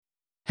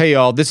Hey,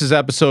 y'all, this is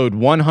episode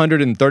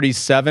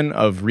 137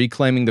 of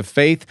Reclaiming the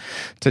Faith.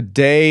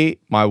 Today,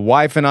 my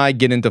wife and I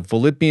get into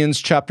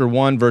Philippians chapter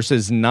 1,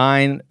 verses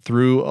 9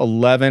 through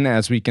 11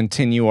 as we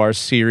continue our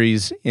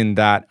series in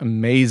that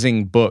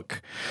amazing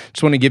book.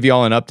 Just want to give you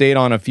all an update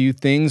on a few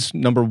things.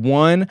 Number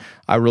one,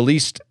 I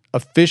released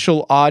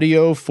official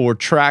audio for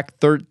track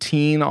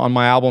 13 on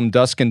my album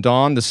Dusk and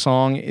Dawn. The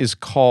song is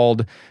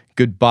called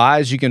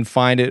Goodbyes. You can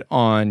find it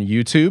on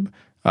YouTube.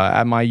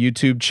 At my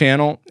YouTube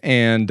channel.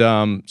 And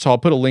so I'll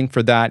put a link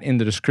for that in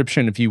the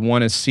description if you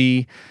want to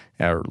see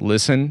or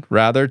listen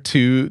rather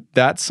to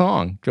that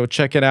song. Go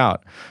check it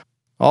out.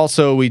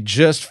 Also, we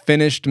just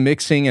finished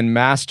mixing and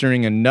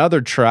mastering another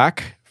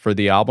track for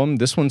the album.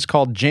 This one's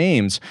called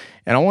James,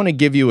 and I want to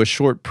give you a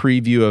short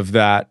preview of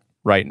that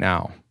right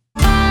now.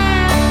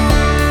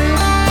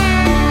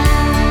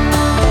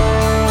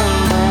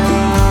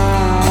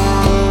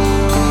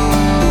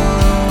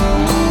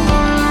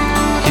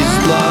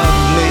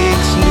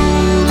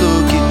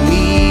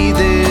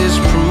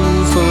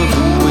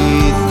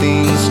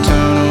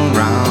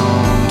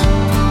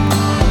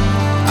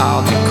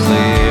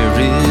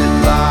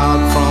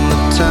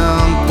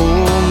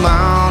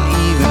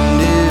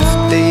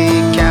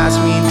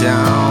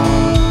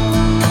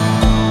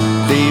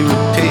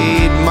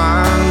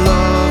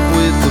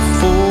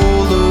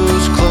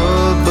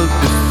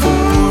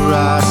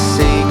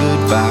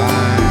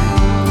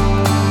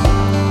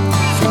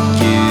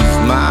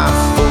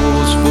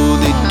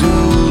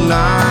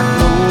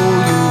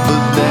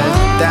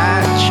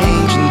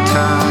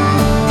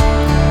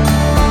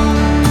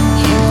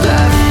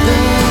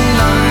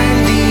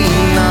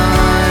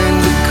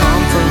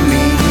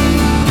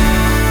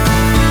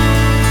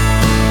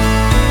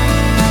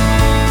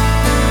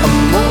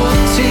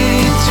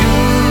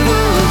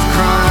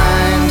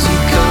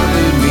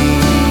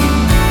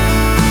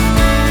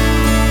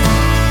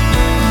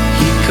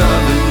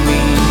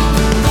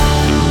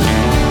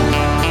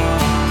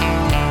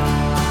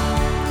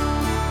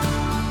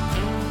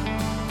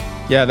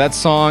 Yeah, that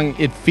song,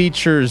 it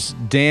features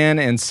Dan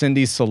and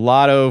Cindy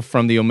Salato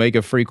from the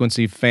Omega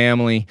Frequency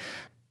family.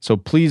 So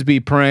please be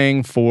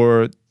praying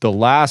for the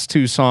last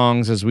two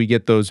songs as we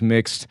get those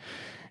mixed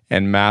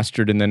and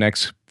mastered in the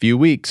next few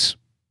weeks.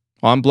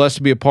 I'm blessed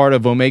to be a part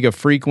of Omega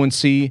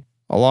Frequency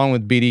along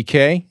with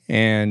BDK,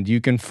 and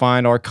you can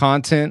find our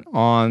content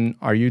on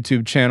our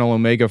YouTube channel,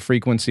 Omega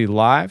Frequency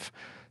Live.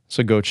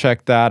 So go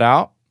check that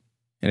out.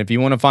 And if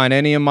you want to find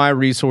any of my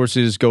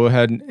resources, go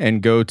ahead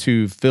and go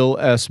to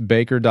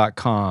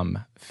philsbaker.com,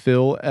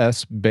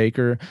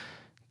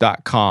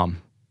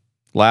 philsbaker.com.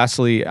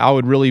 Lastly, I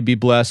would really be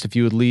blessed if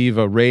you would leave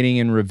a rating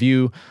and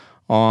review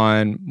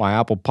on my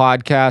Apple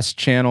Podcast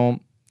channel,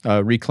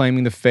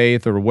 Reclaiming the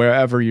Faith, or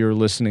wherever you're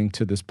listening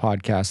to this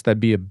podcast. That'd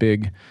be a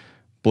big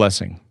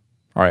blessing.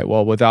 All right,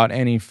 well, without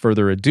any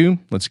further ado,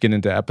 let's get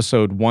into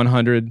episode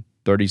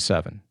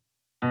 137.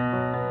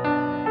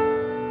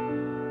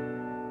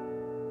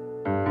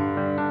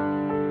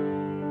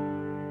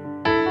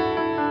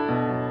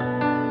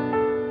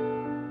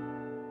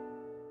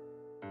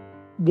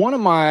 One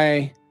of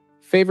my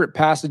favorite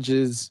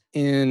passages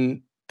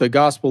in the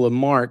Gospel of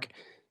Mark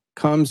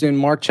comes in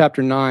Mark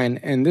chapter 9,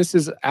 and this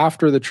is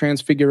after the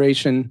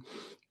Transfiguration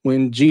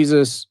when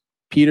Jesus,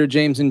 Peter,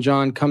 James, and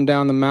John come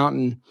down the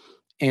mountain,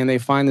 and they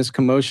find this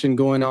commotion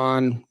going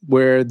on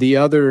where the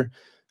other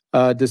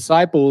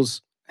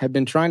disciples had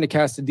been trying to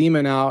cast a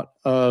demon out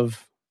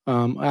of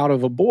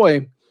a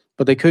boy,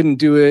 but they couldn't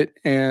do it,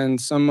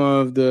 and some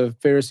of the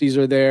Pharisees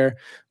are there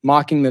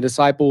mocking the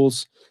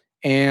disciples,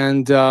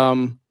 and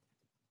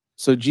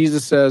so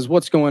Jesus says,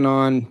 "What's going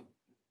on?"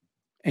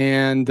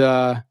 And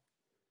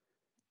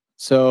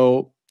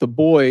so the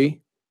boy's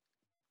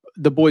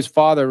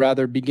father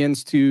rather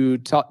begins to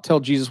tell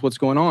Jesus what's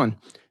going on.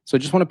 So I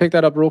just want to pick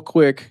that up real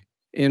quick.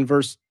 In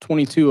verse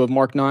 22 of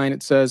Mark 9,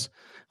 it says,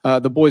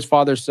 the boy's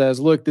father says,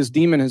 "Look, this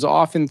demon has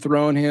often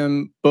thrown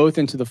him both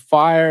into the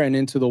fire and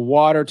into the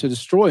water to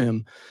destroy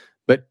him.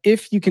 But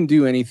if you can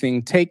do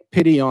anything, take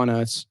pity on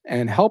us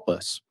and help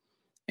us."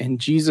 And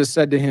Jesus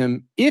said to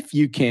him, "If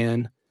you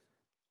can,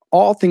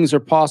 all things are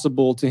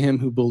possible to him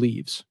who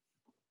believes."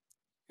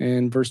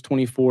 And verse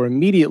 24,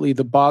 immediately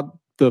the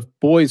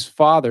boy's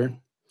father,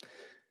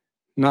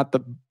 not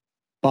the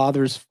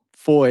bother's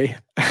foy.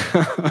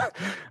 I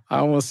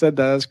almost said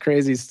that. That's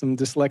crazy. Some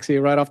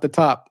dyslexia right off the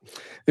top.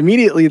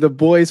 Immediately the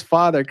boy's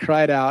father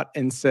cried out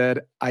and said,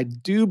 "I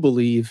do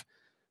believe,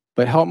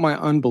 but help my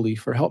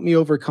unbelief," or help me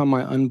overcome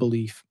my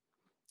unbelief.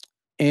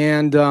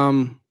 And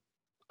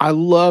I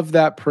love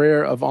that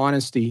prayer of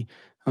honesty,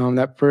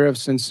 that prayer of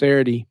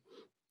sincerity.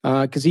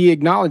 Because he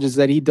acknowledges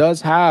that he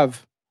does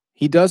have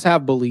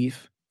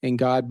belief in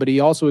God, but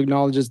he also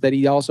acknowledges that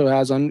he also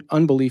has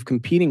unbelief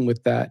competing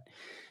with that.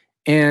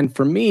 And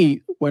for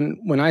me,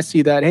 when I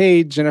see that,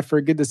 "Hey, Jennifer,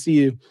 good to see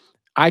you,"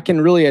 I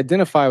can really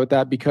identify with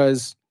that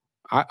because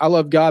I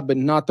love God, but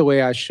not the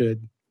way I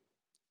should.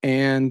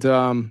 And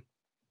but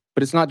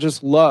it's not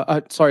just love.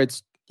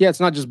 It's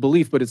not just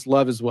belief, but it's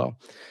love as well.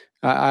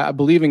 I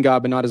believe in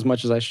God, but not as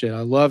much as I should.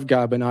 I love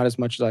God, but not as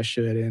much as I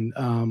should.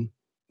 And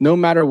no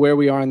matter where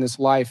we are in this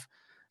life.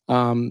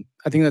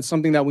 I think that's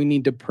something that we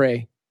need to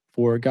pray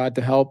for God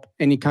to help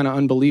any kind of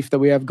unbelief that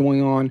we have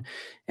going on,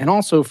 and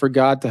also for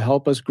God to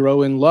help us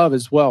grow in love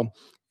as well.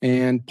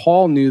 And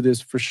Paul knew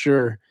this for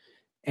sure.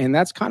 And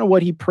that's kind of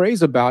what he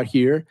prays about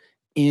here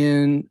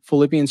in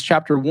Philippians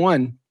chapter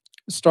 1,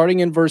 starting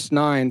in verse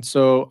 9.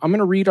 So I'm going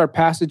to read our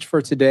passage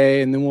for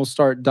today, and then we'll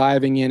start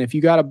diving in. If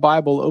you got a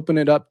Bible, open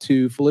it up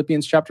to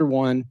Philippians chapter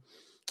 1,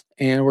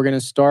 and we're going to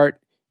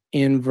start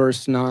in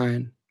verse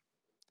 9.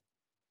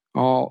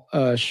 I'll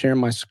share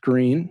my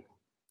screen,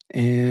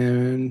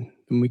 and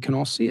we can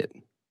all see it.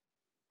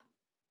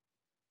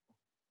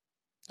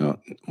 Oh,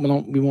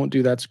 we won't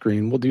do that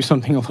screen. We'll do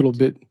something a little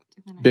bit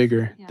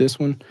bigger. Yeah. This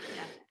one?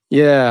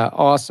 Yeah,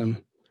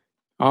 awesome.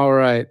 All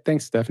right.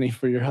 Thanks, Stephanie,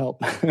 for your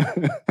help.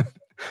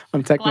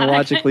 I'm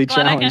technologically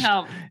challenged. Glad I can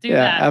help do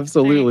that.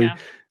 Absolutely.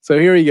 So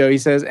here we go. He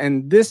says,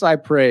 "And this I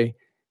pray,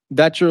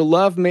 that your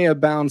love may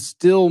abound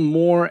still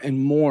more and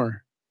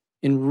more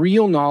in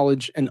real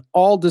knowledge and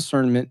all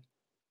discernment,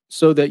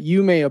 so that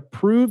you may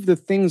approve the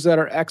things that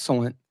are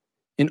excellent,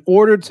 in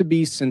order to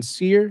be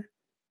sincere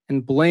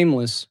and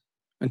blameless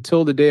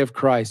until the day of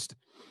Christ,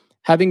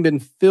 having been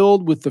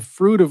filled with the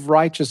fruit of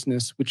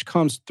righteousness which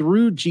comes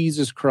through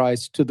Jesus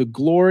Christ, to the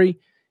glory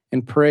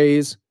and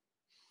praise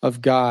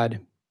of God."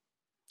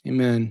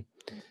 Amen.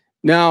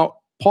 Now,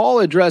 Paul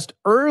addressed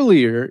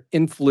earlier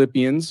in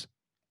Philippians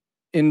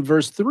in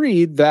verse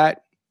 3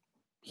 that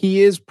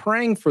he is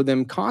praying for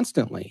them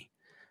constantly.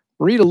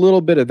 Read a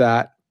little bit of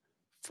that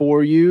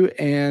for you,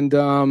 and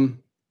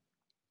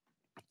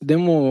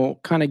then we'll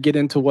kind of get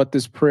into what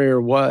this prayer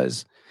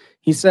was.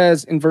 He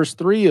says in verse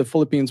 3 of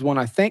Philippians 1,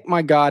 "I thank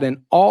my God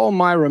in all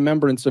my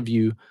remembrance of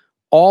you,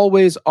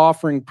 always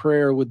offering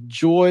prayer with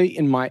joy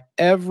in my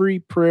every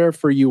prayer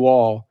for you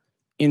all,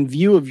 in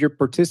view of your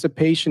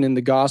participation in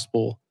the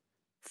gospel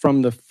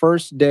from the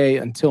first day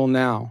until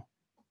now.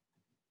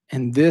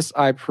 And this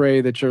I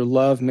pray, that your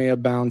love may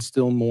abound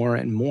still more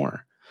and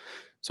more."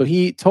 So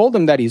he told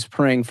them that he's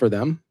praying for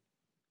them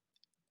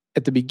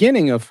at the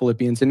beginning of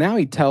Philippians, and now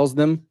he tells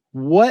them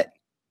what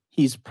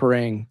he's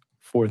praying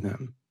for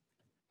them.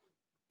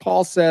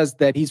 Paul says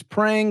that he's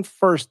praying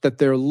first that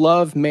their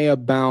love may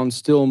abound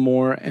still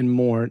more and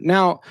more.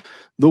 Now,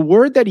 the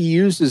word that he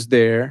uses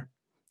there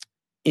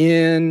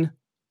in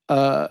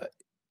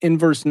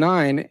verse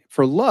 9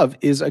 for love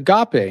is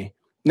agape.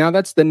 Now,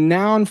 that's the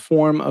noun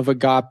form of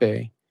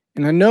agape.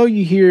 And I know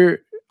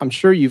I'm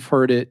sure you've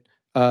heard it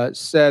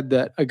said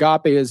that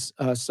agape is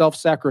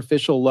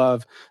self-sacrificial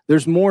love.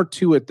 There's more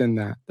to it than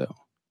that, though.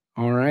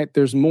 All right?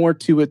 There's more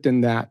to it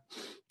than that.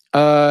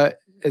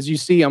 As you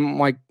see, I'm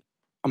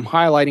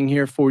highlighting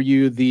here for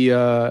you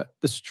the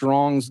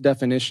Strong's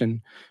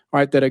definition. All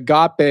right, that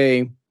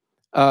agape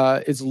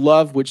is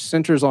love which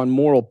centers on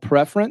moral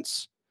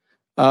preference.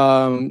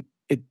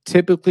 It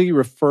typically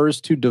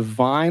refers to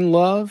divine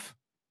love,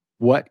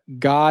 what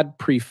God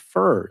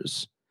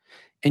prefers.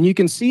 And you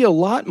can see a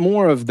lot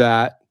more of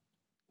that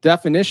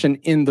definition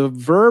in the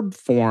verb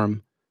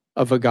form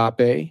of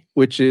agape,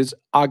 which is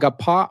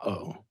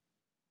agapao,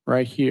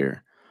 right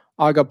here.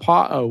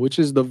 Agapao, which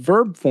is the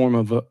verb form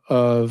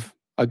of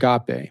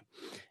agape.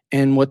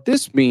 And what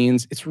this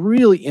means, it's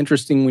really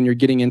interesting when you're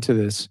getting into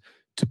this,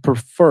 to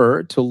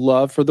prefer, to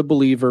love for the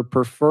believer,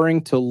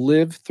 preferring to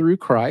live through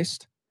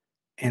Christ.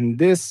 And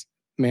this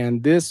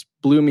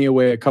blew me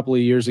away a couple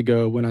of years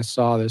ago when I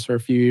saw this, or a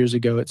few years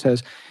ago. It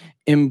says,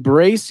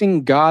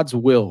 embracing God's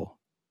will,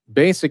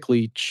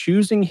 basically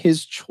choosing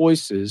his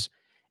choices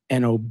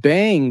and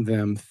obeying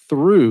them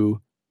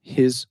through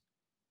his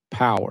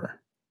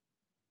power.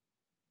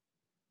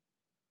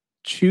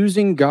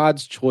 Choosing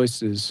God's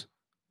choices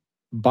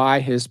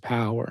by his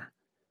power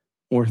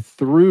or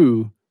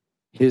through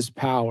his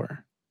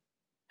power.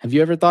 Have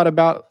you ever thought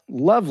about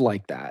love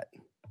like that?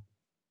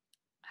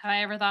 Have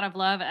I ever thought of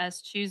love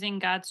as choosing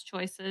God's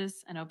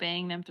choices and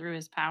obeying them through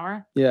his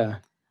power? Yeah.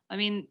 I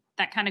mean,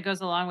 that kind of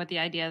goes along with the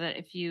idea that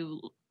if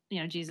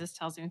Jesus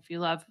tells him, if you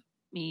love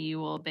me, you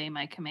will obey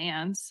my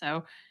commands.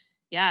 So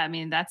yeah, I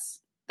mean,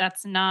 that's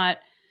not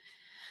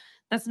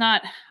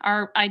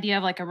our idea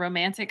of like a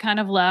romantic kind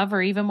of love,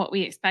 or even what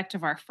we expect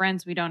of our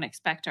friends. We don't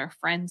expect our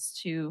friends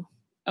to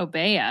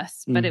obey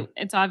us, but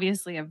it's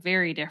obviously a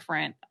very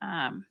different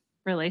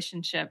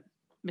relationship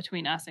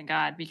between us and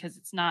God, because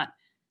it's not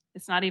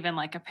even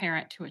like a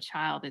parent to a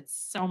child. It's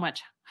so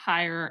much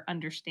higher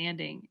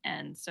understanding.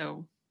 And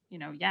so,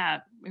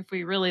 if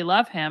we really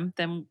love him,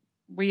 then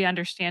we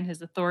understand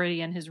his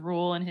authority and his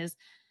rule and his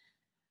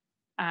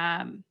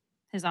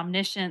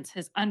omniscience,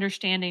 his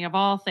understanding of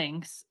all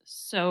things.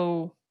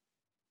 So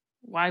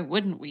why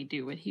wouldn't we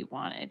do what he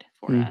wanted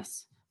for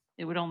us?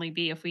 It would only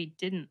be if we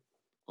didn't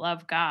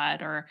love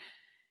God, or,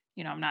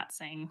 I'm not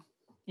saying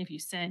if you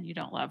sin, you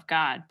don't love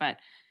God, but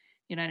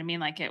you know what I mean?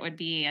 Like it would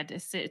be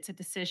it's a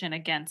decision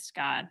against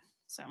God.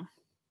 So.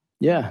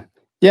 Yeah.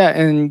 Yeah.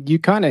 And you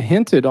kind of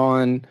hinted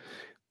on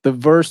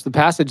the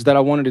passage that I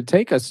wanted to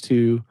take us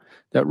to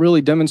that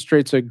really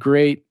demonstrates in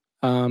great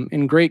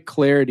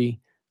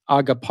clarity,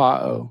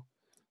 agapao.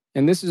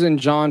 And this is in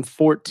John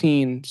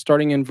 14,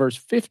 starting in verse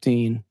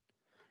 15,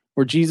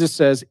 where Jesus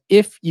says,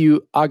 if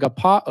you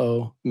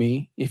agapao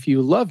me, if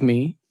you love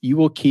me, you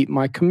will keep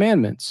my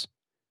commandments.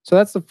 So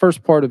that's the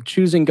first part of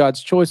choosing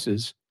God's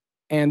choices.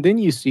 And then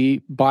you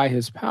see by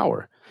his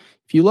power.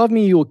 If you love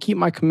me, you will keep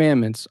my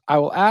commandments. I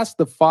will ask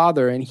the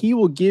Father, and he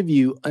will give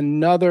you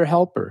another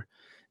helper,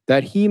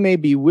 that he may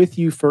be with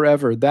you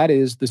forever. That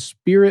is the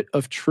Spirit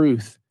of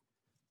truth,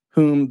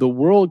 whom the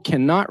world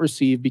cannot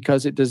receive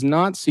because it does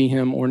not see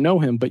him or know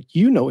him, but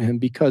you know him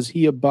because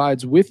he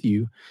abides with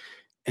you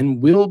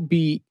and will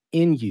be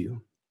in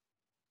you.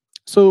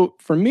 So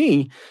for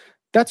me,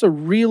 that's a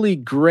really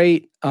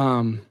great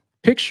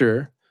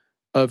picture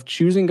of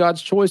choosing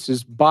God's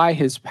choices by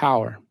his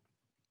power.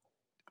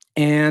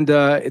 And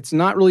it's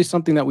not really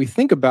something that we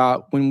think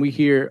about when we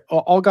hear,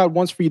 all God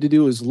wants for you to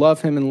do is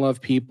love him and love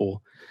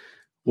people.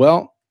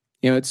 Well,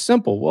 it's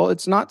simple. Well,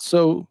 it's not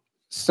so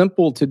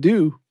simple to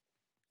do.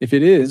 If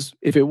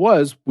it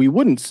was, we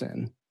wouldn't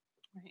sin.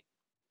 Right.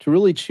 To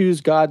really choose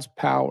God's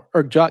power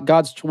or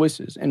God's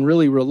choices and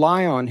really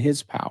rely on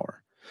his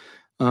power.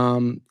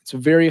 It's a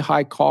very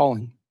high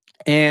calling.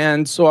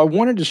 And so I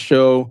wanted to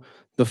show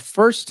the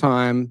first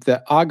time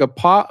that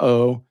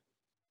agapao,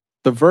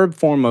 the verb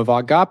form of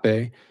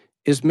agape,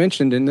 is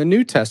mentioned in the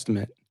New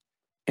Testament.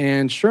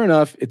 And sure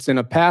enough, it's in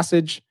a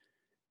passage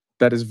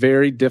that is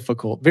very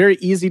difficult, very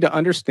easy to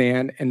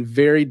understand, and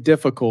very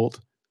difficult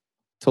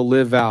to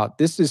live out.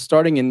 This is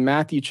starting in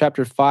Matthew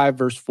chapter 5,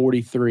 verse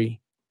 43.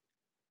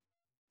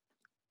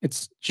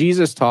 It's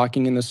Jesus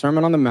talking in the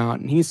Sermon on the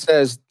Mount, and he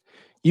says,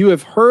 you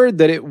have heard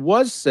that it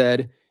was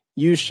said,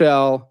 you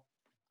shall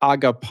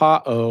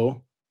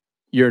agapao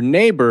your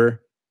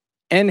neighbor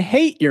and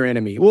hate your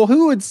enemy. Well,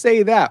 who would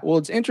say that? Well,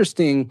 it's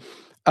interesting.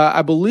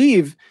 I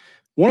believe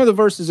one of the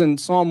verses in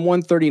Psalm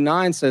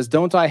 139 says,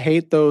 don't I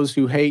hate those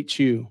who hate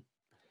you?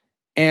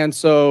 And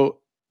so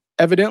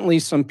evidently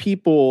some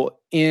people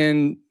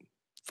in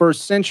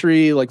first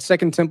century, like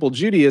Second Temple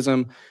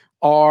Judaism,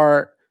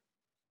 are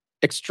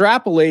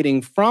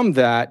extrapolating from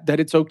that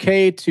it's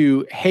okay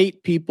to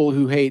hate people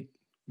who hate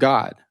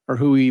God or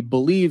who we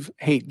believe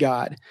hate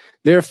God.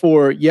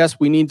 Therefore, yes,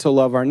 we need to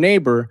love our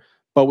neighbor,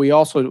 but we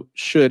also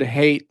should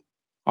hate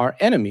our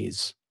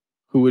enemies,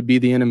 who would be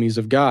the enemies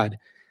of God.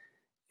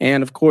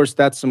 And of course,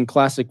 that's some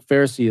classic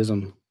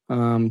Phariseeism,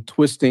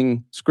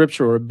 twisting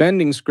scripture or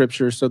bending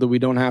scripture so that we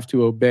don't have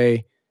to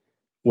obey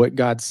what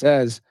God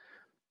says.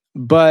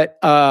 But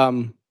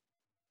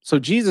so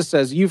Jesus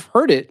says, you've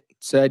heard it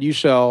said, you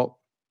shall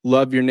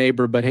love your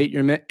neighbor, but hate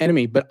your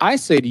enemy. But I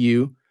say to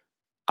you,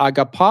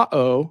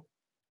 agapao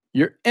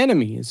your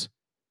enemies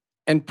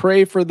and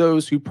pray for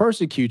those who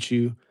persecute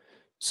you,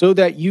 so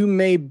that you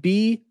may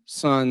be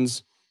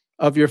sons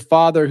of your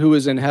Father who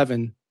is in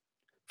heaven.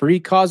 For he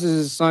causes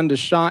his sun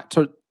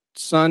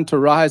to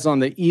rise on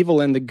the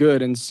evil and the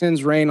good, and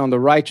sends rain on the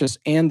righteous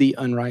and the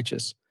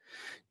unrighteous.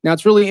 Now,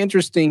 it's really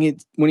interesting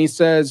when he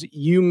says,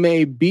 you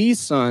may be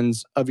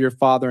sons of your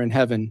Father in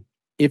heaven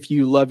if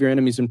you love your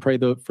enemies and pray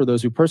for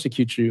those who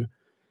persecute you.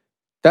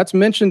 That's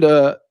mentioned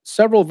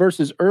several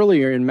verses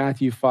earlier in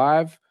Matthew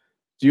 5.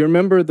 Do you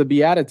remember the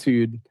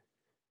Beatitude? It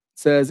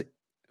says,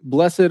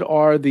 blessed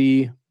are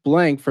the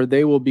blank, for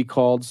they will be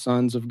called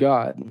sons of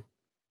God.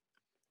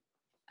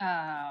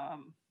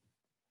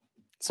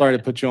 Sorry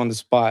to put you on the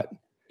spot.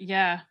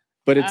 Yeah.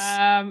 But it's...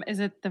 is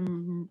it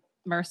the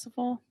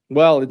merciful?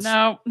 Well, it's...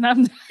 No.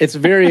 It's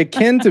very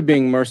akin to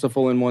being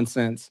merciful in one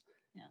sense.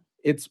 Yeah.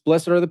 It's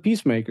blessed are the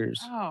peacemakers.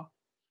 Oh.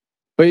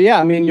 But yeah,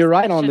 I mean, you're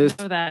right on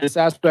this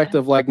aspect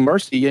of like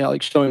mercy,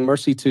 like showing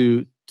mercy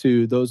to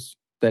those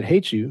that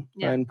hate you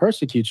and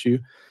persecute you.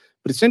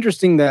 But it's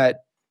interesting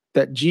that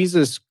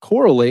Jesus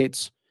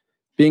correlates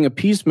being a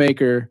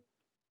peacemaker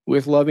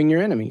with loving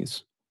your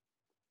enemies.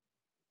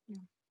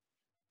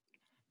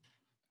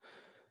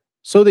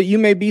 So that you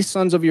may be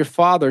sons of your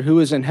Father who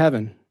is in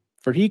heaven.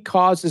 For he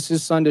causes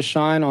his sun to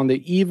shine on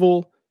the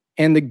evil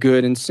and the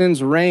good, and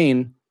sends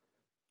rain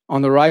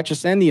on the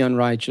righteous and the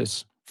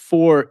unrighteous.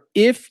 For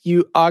if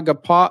you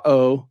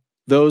agapao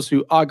those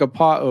who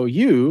agapao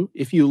you,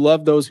 if you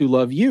love those who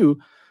love you,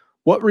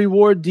 what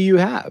reward do you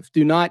have?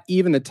 Do not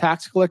even the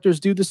tax collectors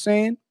do the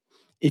same?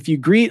 If you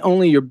greet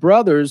only your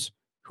brothers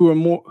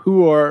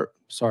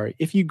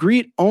if you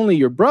greet only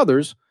your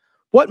brothers,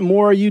 what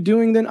more are you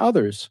doing than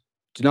others?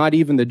 Do not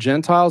even the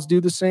Gentiles do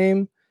the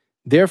same?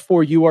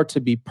 Therefore, you are to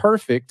be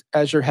perfect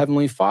as your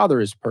heavenly Father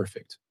is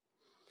perfect.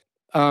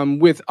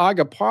 With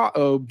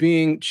agapao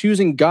being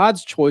choosing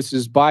God's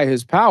choices by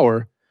his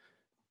power,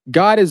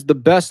 God is the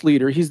best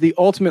leader. He's the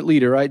ultimate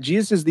leader, right?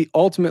 Jesus is the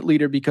ultimate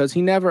leader because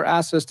he never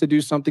asks us to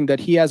do something that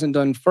he hasn't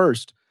done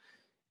first.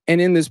 And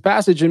in this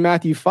passage in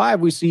Matthew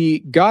 5, we see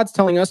God's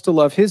telling us to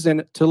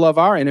love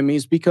our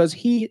enemies because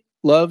he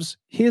loves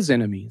his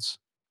enemies.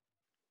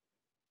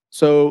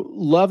 So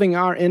loving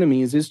our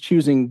enemies is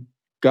choosing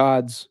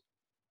God's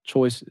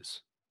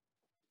choices.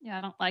 Yeah,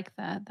 I don't like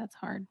that. That's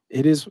hard.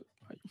 It is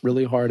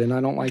really hard, and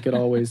I don't like it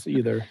always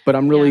either. But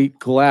I'm really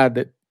glad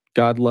that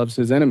God loves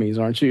his enemies,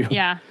 aren't you?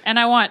 Yeah, and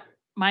I want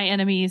my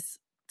enemies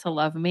to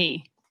love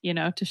me.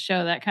 to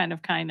show that kind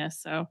of kindness.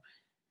 So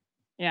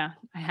yeah,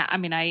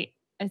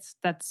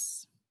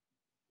 that's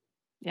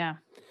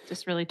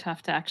just really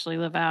tough to actually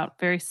live out.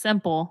 Very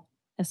simple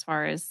as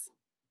far as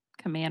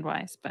command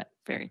wise, but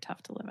very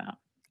tough to live out.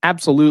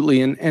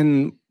 Absolutely.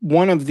 And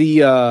one of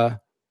the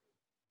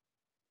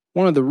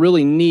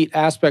really neat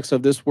aspects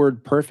of this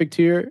word perfect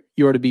here,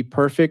 you are to be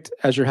perfect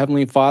as your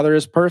heavenly Father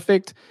is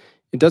perfect.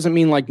 It doesn't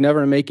mean like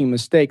never making a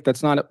mistake.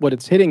 That's not what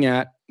it's hitting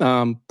at.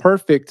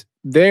 Perfect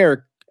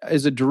there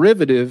is a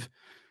derivative.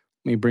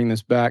 Let me bring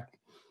this back.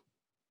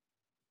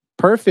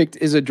 Perfect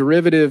is a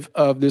derivative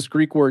of this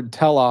Greek word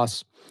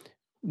telos,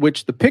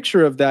 which the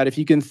picture of that, if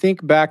you can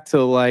think back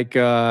to like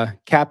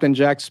Captain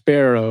Jack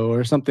Sparrow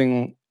or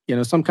something,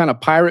 some kind of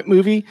pirate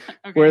movie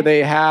where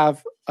they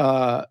have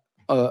a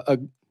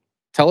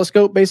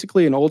telescope,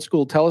 basically an old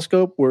school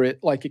telescope where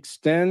it like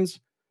extends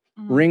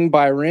ring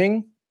by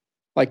ring,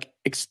 like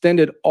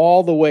extended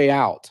all the way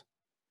out.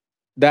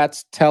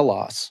 That's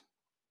telos,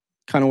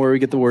 kind of where we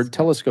get the word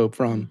telescope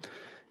from.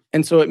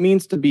 And so it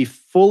means to be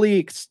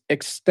fully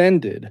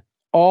extended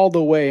all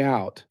the way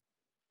out,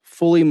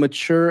 fully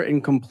mature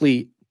and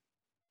complete.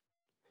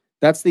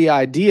 That's the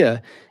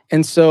idea.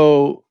 And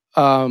so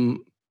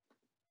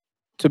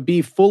to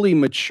be fully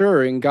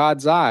mature in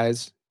God's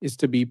eyes is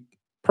to be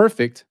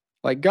perfect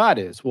like God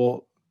is.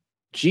 Well,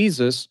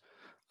 Jesus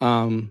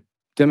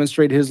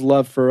demonstrated his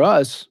love for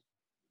us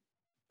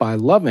by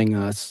loving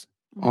us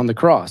on the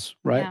cross,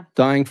 right? Yeah.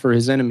 Dying for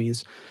his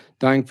enemies,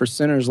 dying for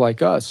sinners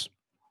like us.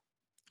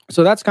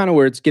 So that's kind of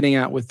where it's getting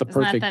at with the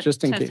perfect,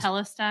 just in case.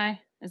 Tetelestai?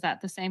 Is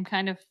that the same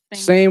kind of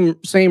thing?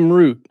 Same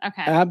root.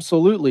 Okay.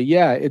 Absolutely.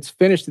 Yeah. It's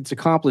finished. It's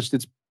accomplished.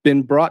 It's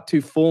been brought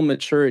to full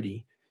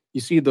maturity.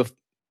 You see the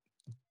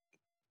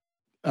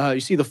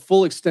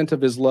full extent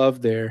of his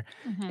love there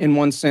in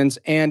one sense,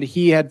 and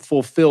he had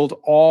fulfilled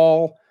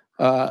all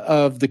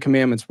of the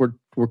commandments.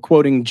 We're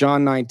quoting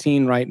John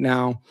 19 right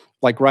now,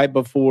 like right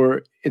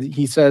before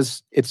he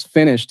says it's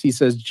finished. He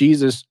says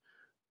Jesus,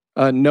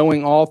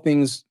 knowing all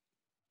things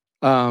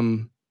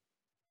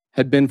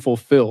had been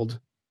fulfilled,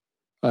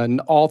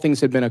 and all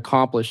things had been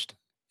accomplished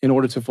in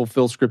order to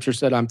fulfill Scripture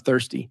said, "I'm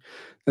thirsty."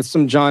 That's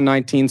some John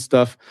 19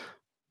 stuff.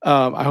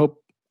 I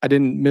hope I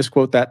didn't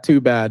misquote that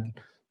too bad.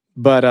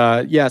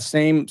 But yeah,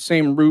 same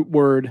root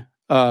word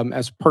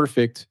as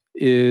perfect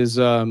is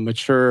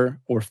mature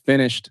or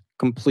finished,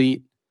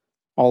 complete,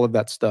 all of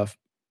that stuff.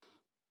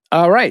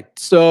 All right.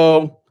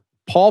 So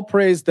Paul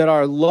prays that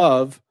our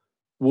love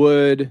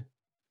would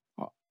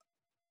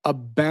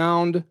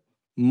abound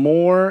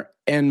more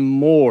and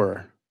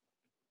more.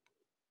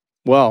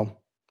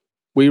 Well,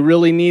 we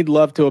really need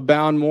love to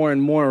abound more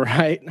and more,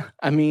 right?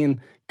 I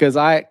mean, because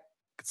I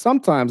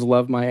sometimes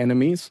love my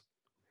enemies.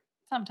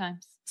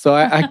 Sometimes. So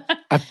I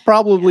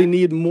probably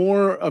need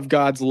more of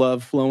God's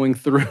love flowing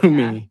through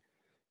me,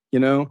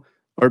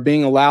 or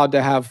being allowed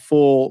to have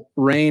full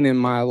reign in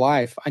my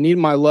life. I need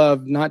my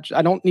love,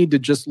 I don't need to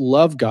just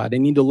love God. I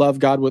need to love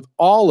God with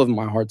all of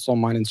my heart, soul,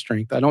 mind, and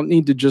strength. I don't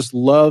need to just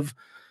love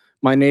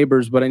my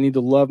neighbors, but I need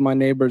to love my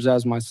neighbors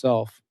as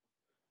myself,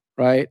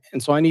 right?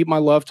 And so I need my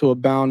love to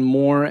abound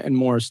more and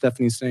more.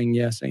 Stephanie's saying,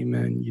 yes,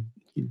 amen. You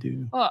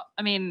do. Well,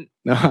 I mean,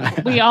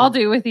 we all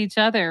do with each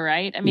other,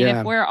 right? I mean,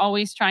 if we're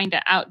always trying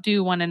to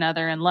outdo one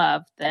another in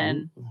love,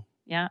 then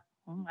yeah.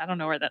 Well, I don't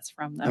know where that's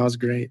from, though. That was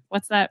great.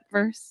 What's that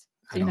verse?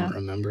 I don't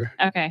remember.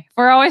 Okay. If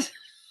we're always,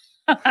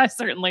 I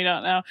certainly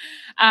don't know.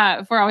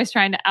 If we're always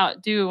trying to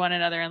outdo one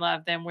another in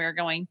love, then we're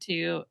going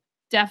to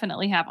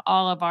definitely have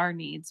all of our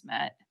needs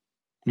met.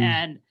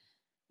 And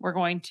we're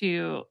going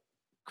to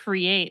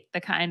create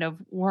the kind of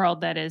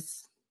world that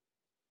is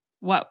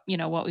what we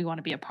want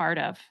to be a part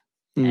of.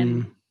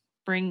 And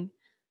bring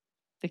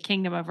the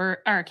kingdom of earth,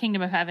 or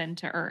kingdom of heaven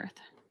to earth.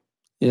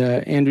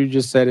 Yeah, Andrew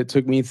just said it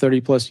took me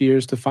 30 plus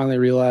years to finally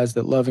realize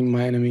that loving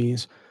my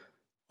enemies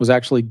was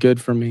actually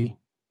good for me.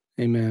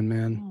 Amen,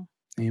 man.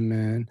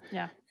 Amen.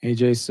 Yeah.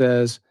 AJ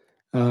says,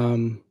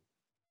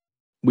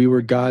 we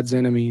were God's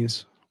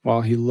enemies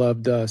while he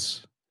loved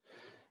us.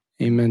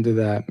 Amen to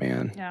that,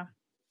 man. Yeah.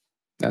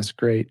 That's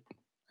great.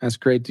 That's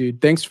great,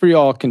 dude. Thanks for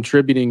y'all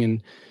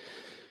contributing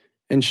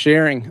and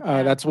sharing.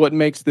 That's what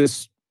makes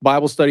this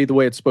Bible study the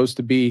way it's supposed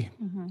to be,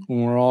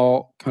 when we're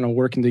all kind of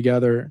working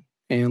together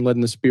and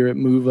letting the Spirit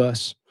move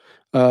us.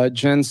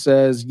 Jen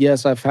says,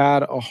 yes, I've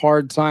had a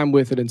hard time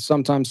with it and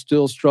sometimes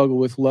still struggle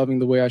with loving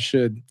the way I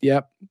should.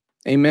 Yep.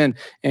 Amen.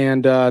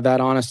 And that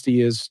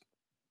honesty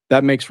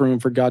that makes room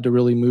for God to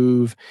really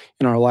move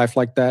in our life,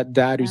 like that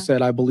dad who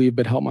said, I believe,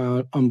 but help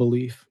my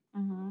unbelief.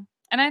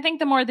 And I think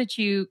the more that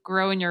you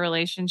grow in your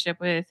relationship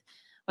with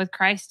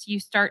Christ, you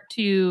start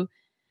to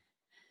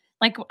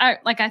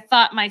I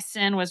thought my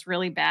sin was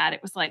really bad.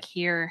 It was like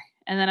here.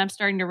 And then I'm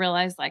starting to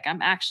realize like I'm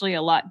actually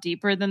a lot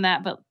deeper than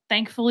that. But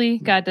thankfully,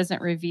 God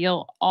doesn't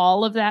reveal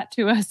all of that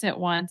to us at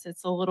once.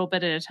 It's a little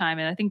bit at a time.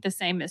 And I think the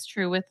same is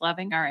true with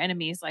loving our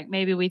enemies. Like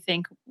maybe we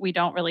think we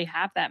don't really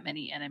have that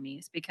many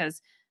enemies because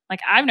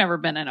like I've never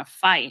been in a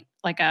fight,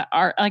 like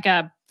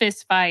a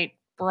fist fight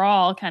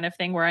brawl kind of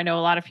thing where I know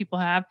a lot of people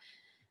have.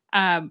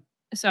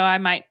 So I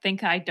might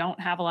think I don't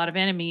have a lot of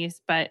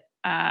enemies, but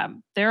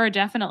there are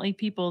definitely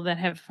people that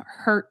have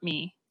hurt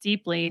me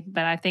deeply,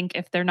 but I think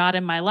if they're not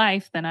in my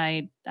life, then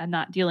I'm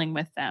not dealing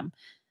with them,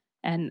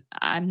 and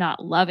I'm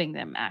not loving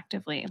them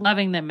actively.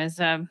 Loving them is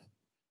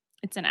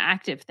it's an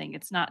active thing.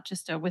 It's not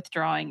just a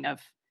withdrawing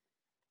of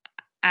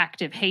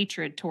active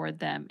hatred toward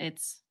them.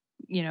 It's,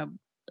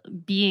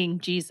 being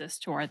Jesus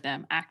toward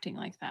them, acting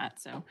like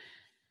that. So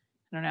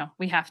I don't know.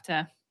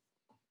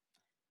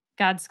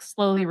 God's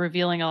slowly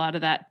revealing a lot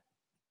of that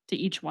to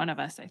each one of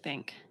us, I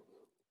think.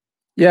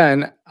 Yeah,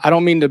 and I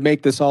don't mean to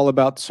make this all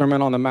about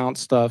Sermon on the Mount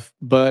stuff,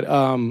 but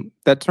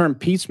that term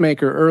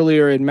peacemaker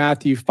earlier in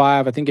Matthew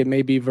 5, I think it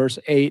may be verse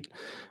 8,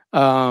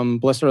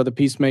 blessed are the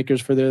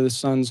peacemakers, for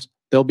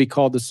they'll be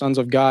called the sons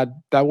of God.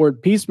 That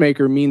word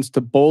peacemaker means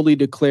to boldly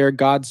declare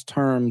God's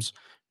terms,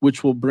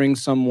 which will bring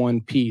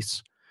someone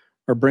peace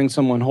or bring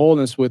someone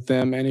wholeness with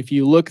them. And if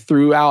you look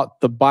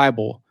throughout the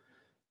Bible,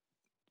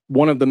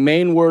 one of the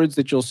main words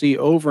that you'll see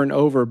over and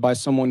over by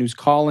someone who's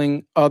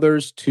calling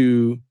others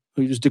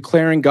who's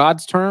declaring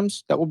God's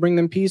terms that will bring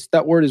them peace,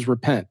 that word is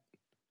repent.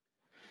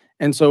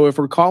 And so if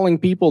we're calling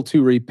people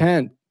to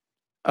repent,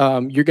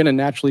 you're going to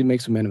naturally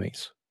make some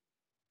enemies.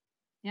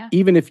 Yeah.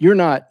 Even if you're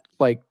not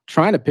like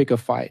trying to pick a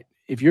fight,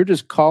 if you're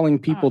just calling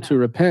people to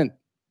repent,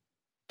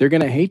 they're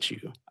going to hate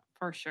you.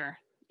 For sure.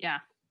 Yeah.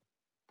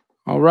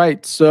 All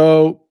right.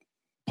 So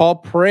Paul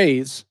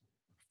prays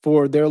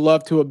for their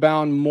love to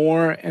abound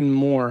more and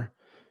more,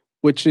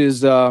 which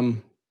is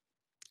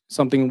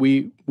something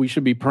we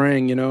should be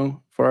praying,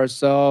 for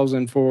ourselves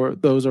and for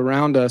those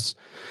around us.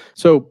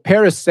 So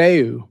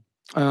pariseu,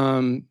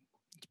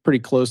 it's pretty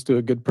close to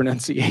a good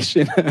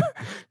pronunciation.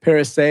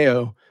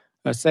 Pariseu,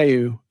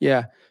 seu,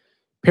 yeah.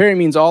 Peri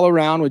means all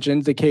around, which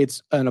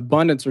indicates an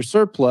abundance or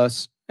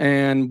surplus.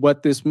 And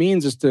what this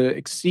means is to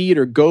exceed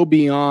or go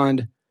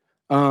beyond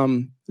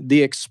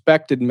the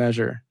expected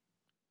measure.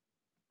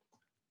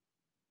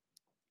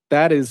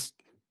 That is,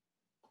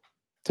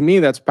 to me,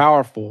 that's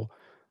powerful.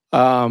 Is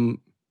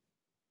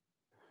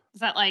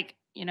that like,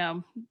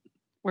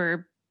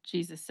 where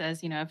Jesus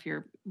says, if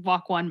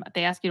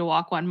they ask you to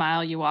walk 1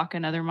 mile, you walk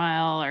another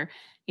mile, or,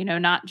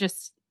 not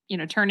just,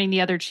 turning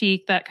the other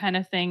cheek, that kind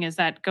of thing? Is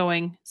that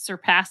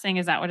surpassing?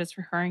 Is that what it's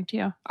referring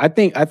to? I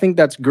think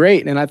that's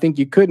great. And I think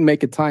you could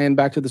make a tie-in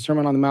back to the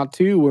Sermon on the Mount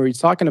too, where he's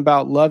talking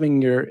about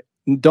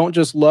don't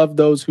just love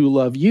those who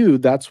love you.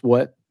 That's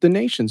what the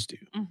nations do.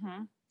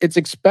 Mm-hmm. It's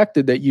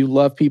expected that you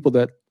love people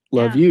that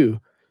love you,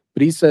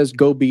 but he says,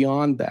 go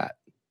beyond that.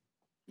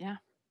 Yeah.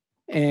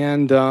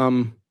 And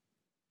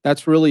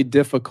that's really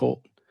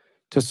difficult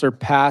to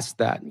surpass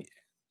that.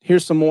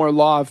 Here's some more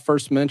law of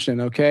first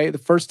mention, okay? The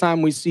first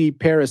time we see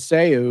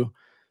pariseu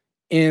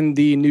in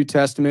the New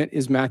Testament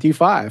is Matthew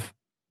 5.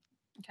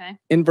 Okay.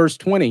 In verse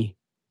 20,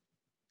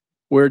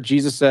 where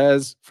Jesus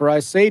says, for I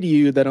say to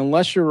you that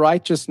unless your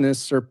righteousness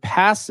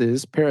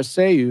surpasses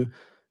pariseu,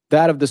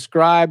 that of the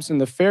scribes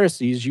and the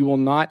Pharisees, you will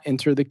not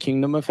enter the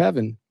kingdom of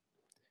heaven.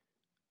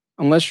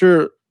 Unless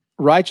your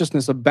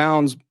righteousness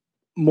abounds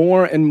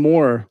more and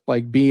more,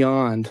 like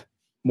beyond.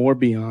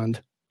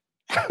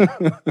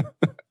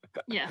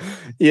 Yeah.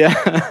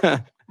 Yeah.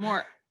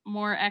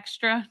 More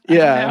extra.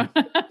 Yeah.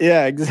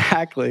 Yeah,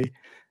 exactly.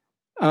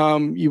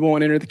 You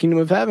won't enter the kingdom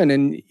of heaven.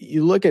 And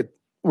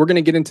we're going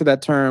to get into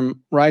that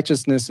term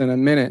righteousness in a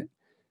minute,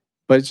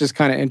 but it's just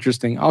kind of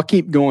interesting. I'll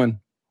keep going.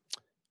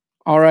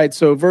 All right.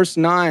 So verse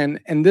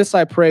 9, and this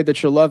I pray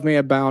that your love may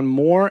abound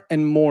more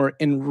and more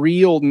in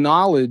real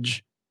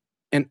knowledge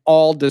and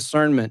all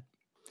discernment.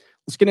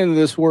 Let's get into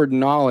this word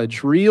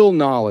knowledge, real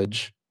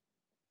knowledge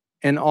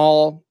and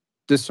all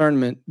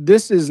discernment.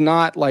 This is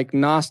not like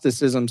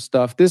Gnosticism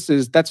stuff.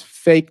 That's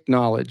fake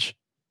knowledge.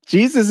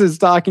 Jesus is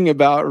talking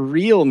about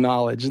real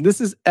knowledge. This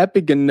is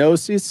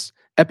epigenosis,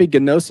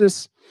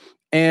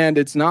 and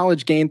it's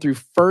knowledge gained through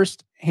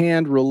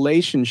first-hand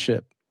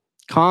relationship,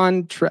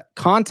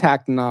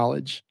 contact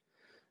knowledge.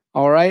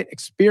 All right,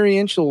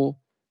 experiential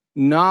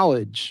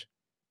knowledge,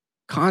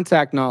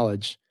 contact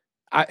knowledge.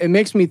 It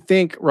makes me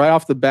think right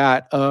off the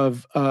bat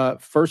of 1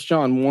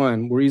 John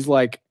 1, where he's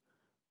like,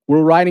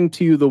 we're writing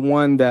to you the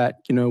one that,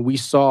 we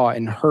saw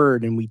and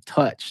heard and we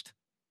touched.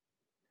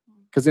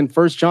 Because in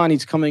 1 John,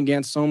 he's coming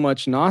against so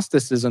much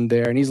Gnosticism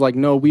there. And he's like,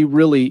 no,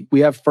 we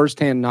have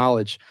firsthand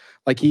knowledge.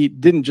 Like he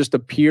didn't just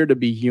appear to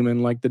be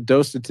human, like the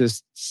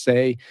Docetists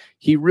say.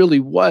 He really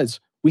was.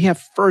 We have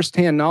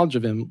firsthand knowledge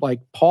of him. Like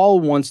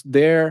Paul wants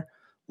their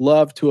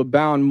love to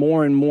abound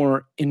more and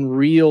more in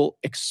real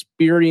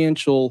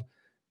experiential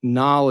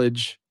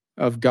knowledge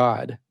of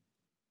God.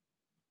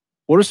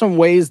 What are some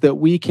ways that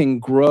we can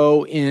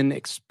grow in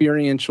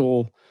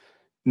experiential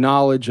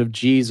knowledge of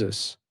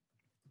Jesus?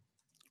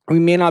 We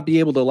may not be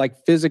able to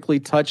physically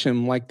touch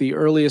him like the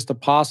earliest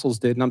apostles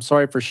did. And I'm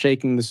sorry for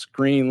shaking the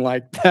screen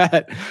like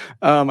that.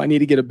 I need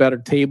to get a better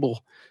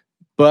table.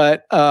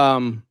 But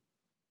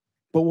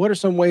what are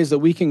some ways that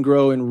we can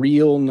grow in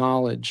real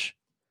knowledge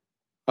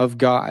of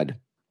God?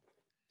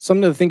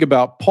 Something to think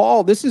about.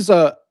 Paul, this is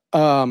a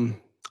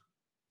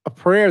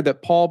prayer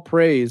that Paul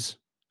prays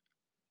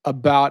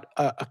about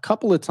a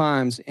couple of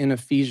times in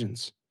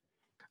Ephesians.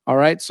 All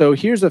right, so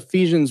here's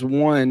Ephesians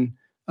 1,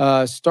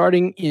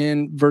 starting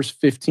in verse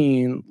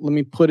 15. Let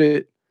me put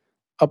it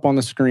up on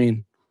the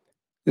screen.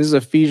 This is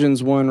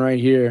Ephesians 1 right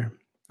here.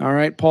 All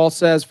right, Paul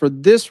says, "For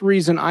this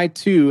reason I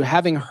too,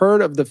 having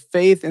heard of the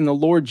faith in the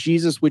Lord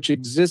Jesus which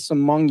exists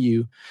among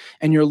you,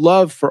 and your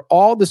love for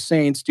all the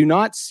saints, do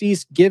not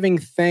cease giving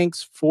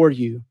thanks for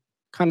you."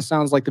 Kind of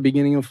sounds like the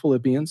beginning of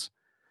Philippians.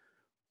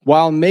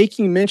 "While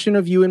making mention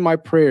of you in my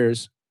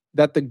prayers,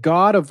 that the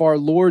God of our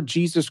Lord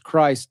Jesus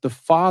Christ, the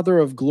Father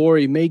of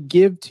glory, may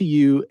give to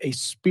you a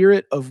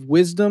spirit of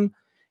wisdom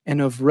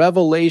and of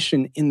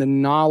revelation in the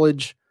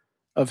knowledge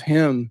of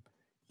him."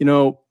 You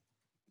know,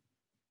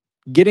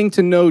 getting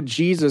to know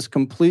Jesus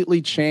completely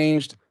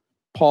changed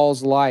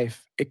Paul's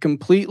life. It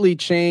completely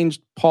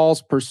changed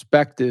Paul's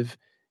perspective.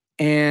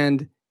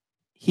 And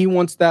he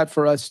wants that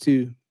for us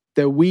too,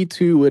 that we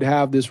too would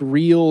have this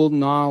real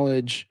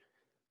knowledge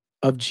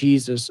of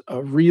Jesus,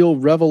 a real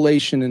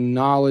revelation and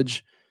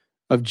knowledge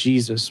of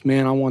Jesus.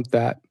 Man, I want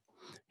that.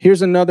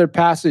 Here's another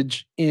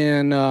passage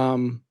in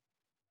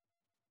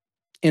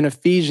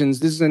Ephesians.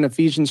 This is in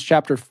Ephesians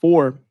chapter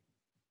 4,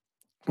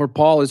 where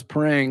Paul is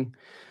praying,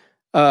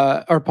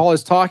 or Paul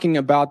is talking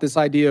about this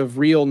idea of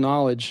real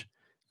knowledge.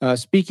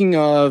 Speaking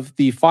of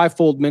the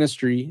fivefold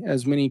ministry,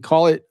 as many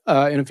call it,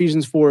 in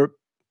Ephesians 4,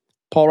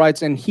 Paul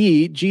writes, "And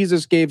he,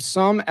 Jesus, gave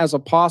some as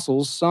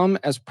apostles, some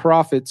as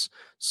prophets,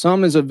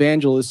 some as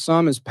evangelists,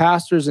 some as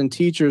pastors and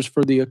teachers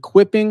for the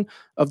equipping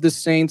of the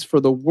saints for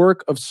the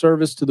work of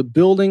service to the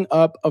building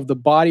up of the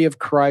body of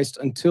Christ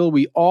until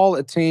we all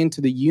attain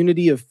to the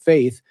unity of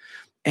faith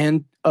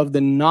and of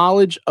the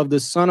knowledge of the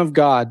Son of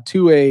God,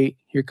 to a,"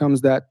 here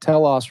comes that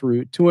telos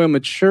root, "to a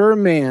mature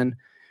man,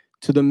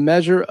 to the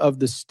measure of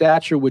the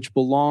stature which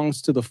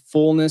belongs to the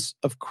fullness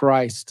of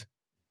Christ."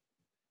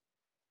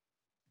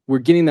 We're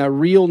getting that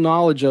real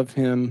knowledge of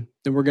him,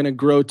 and we're going to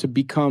grow to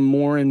become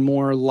more and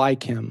more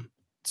like him.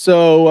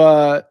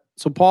 So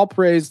Paul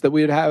prays that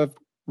we would have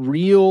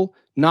real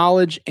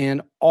knowledge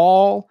and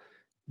all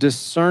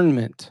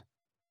discernment.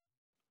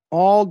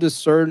 All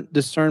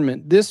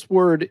discernment. This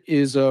word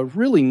is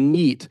really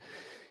neat.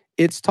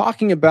 It's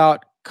talking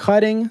about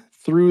cutting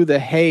through the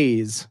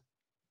haze,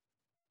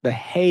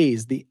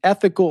 the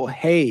ethical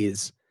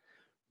haze,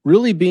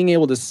 really being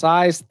able to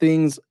size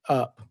things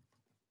up.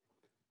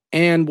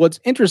 And what's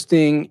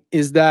interesting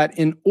is that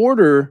in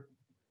order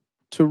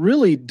to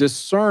really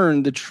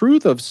discern the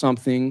truth of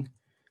something,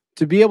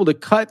 to be able to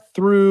cut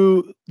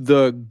through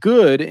the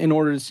good in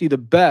order to see the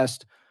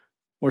best,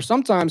 or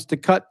sometimes to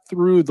cut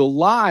through the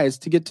lies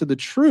to get to the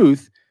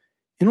truth,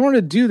 in order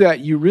to do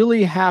that, you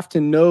really have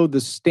to know the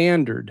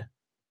standard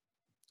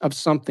of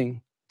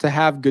something to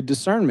have good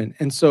discernment.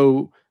 And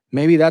so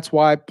maybe that's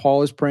why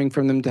Paul is praying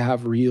for them to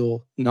have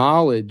real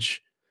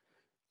knowledge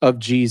of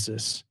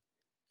Jesus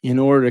in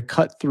order to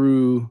cut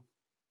through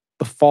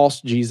the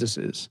false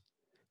Jesuses,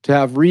 to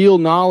have real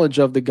knowledge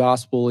of the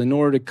gospel in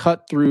order to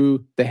cut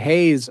through the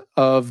haze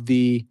of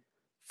the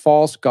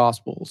false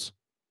gospels.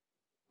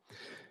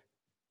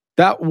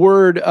 That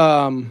word,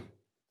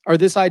 or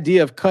this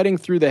idea of cutting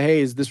through the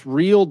haze, this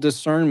real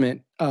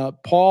discernment,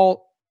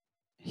 Paul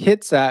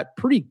hits at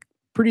pretty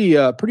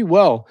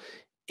well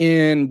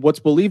in what's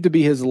believed to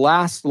be his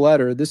last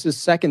letter. This is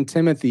 2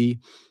 Timothy.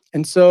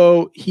 And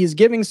so he's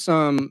giving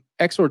some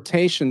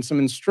exhortation, some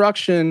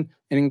instruction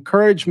and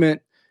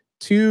encouragement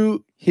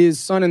to his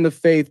son in the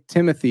faith,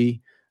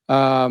 Timothy.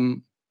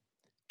 And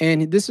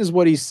this is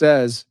what he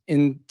says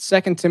in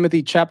 2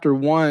 Timothy chapter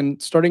 1,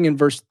 starting in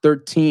verse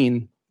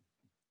 13.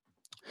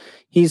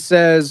 He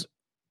says,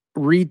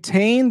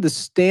 "Retain the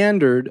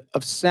standard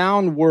of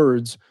sound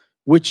words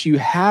which you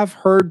have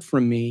heard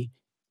from me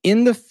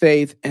in the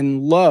faith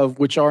and love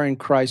which are in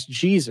Christ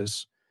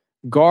Jesus.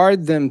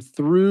 Guard them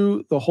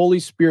through the Holy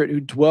Spirit who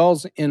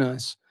dwells in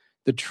us,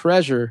 the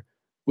treasure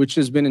which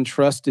has been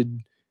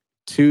entrusted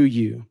to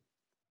you."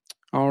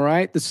 All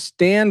right? The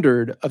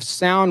standard of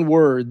sound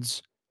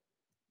words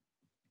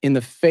in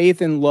the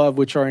faith and love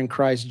which are in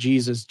Christ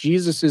Jesus.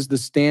 Jesus is the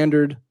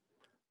standard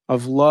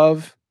of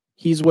love.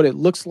 He's what it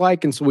looks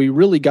like. And so we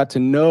really got to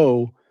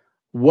know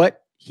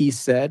what he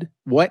said,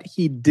 what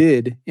he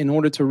did in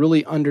order to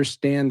really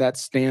understand that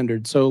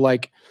standard. So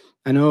like,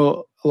 I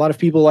know a lot of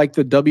people like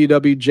the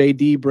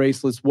WWJD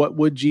bracelets. What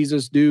would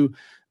Jesus do?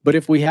 But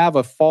if we have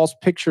a false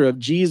picture of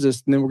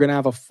Jesus, then we're going to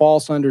have a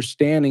false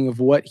understanding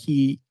of what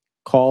he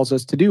calls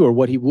us to do or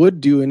what he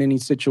would do in any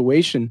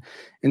situation.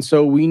 And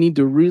so we need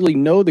to really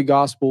know the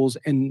Gospels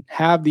and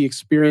have the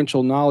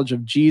experiential knowledge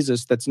of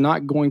Jesus that's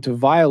not going to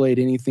violate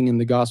anything in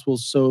the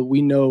Gospels, so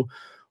we know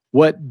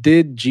what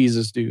did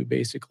Jesus do,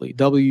 basically.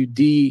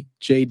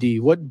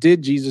 WDJD. What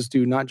did Jesus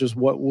do, not just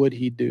what would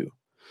he do?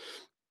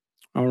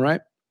 All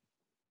right.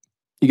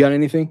 You got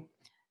anything?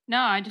 No,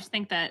 I just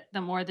think that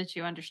the more that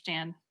you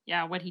understand,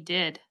 what he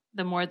did,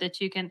 the more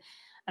that you can,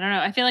 I don't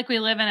know, I feel like we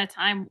live in a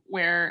time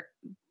where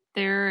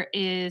there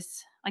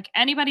is, like,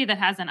 anybody that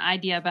has an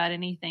idea about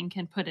anything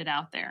can put it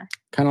out there.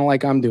 Kind of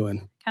like I'm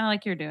doing. Kind of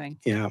like you're doing.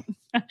 Yeah.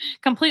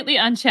 Completely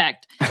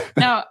unchecked.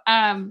 No,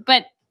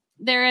 but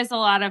there is a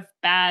lot of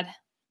bad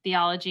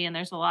theology, and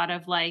there's a lot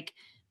of like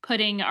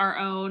putting our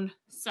own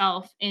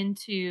self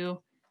into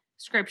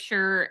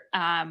scripture,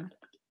 and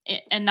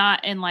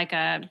not in like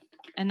and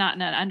not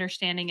in an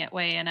understanding it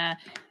way, and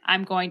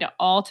I'm going to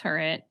alter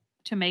it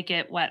to make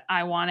it what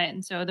I want it.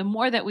 And so the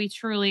more that we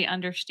truly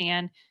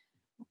understand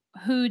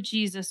who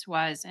Jesus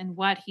was and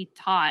what he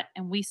taught,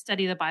 and we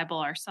study the Bible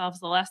ourselves,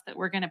 the less that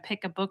we're going to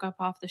pick a book up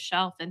off the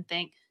shelf and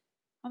think,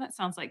 oh, that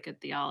sounds like good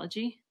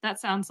theology. That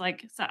sounds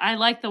like, so I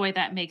like the way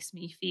that makes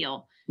me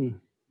feel.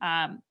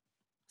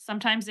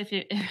 Sometimes if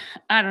you,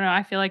 I don't know,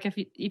 I feel like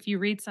if you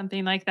read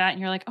something like that and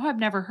you're like, oh, I've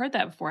never heard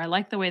that before, I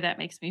like the way that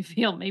makes me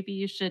feel, maybe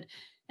you should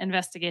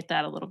investigate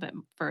that a little bit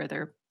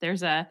further.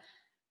 There's a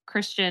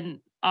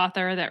Christian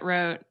author that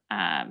wrote,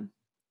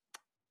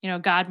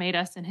 God made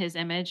us in his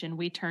image and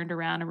we turned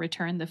around and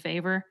returned the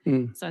favor.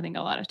 So I think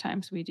a lot of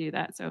times we do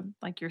that. So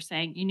like you're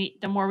saying,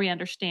 the more we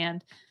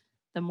understand,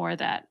 the more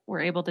that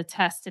we're able to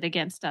test it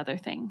against other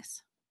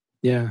things.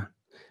 Yeah.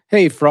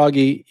 Hey,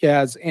 Froggy.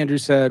 Yeah, as Andrew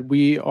said,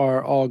 we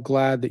are all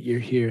glad that you're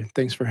here.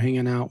 Thanks for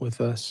hanging out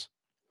with us.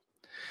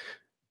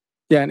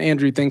 Yeah, and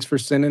Andrew, thanks for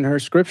sending her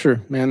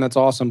scripture. Man, that's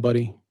awesome,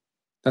 buddy.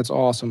 That's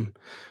awesome.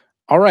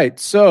 All right,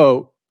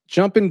 so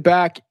jumping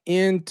back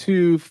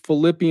into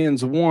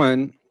Philippians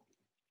 1,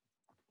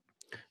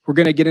 we're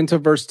going to get into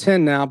verse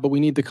 10 now, but we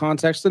need the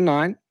context of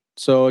 9.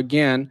 So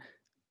again,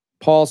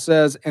 Paul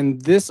says,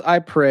 and this I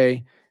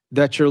pray,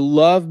 that your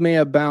love may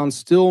abound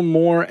still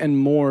more and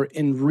more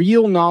in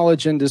real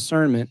knowledge and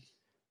discernment.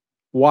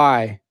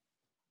 Why?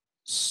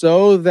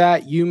 So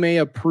that you may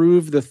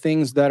approve the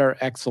things that are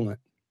excellent.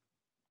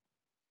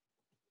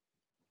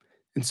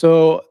 And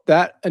so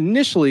that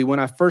initially,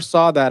 when I first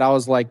saw that, I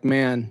was like,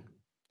 man,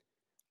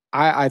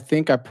 I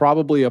think I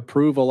probably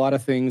approve a lot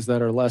of things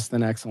that are less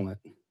than excellent.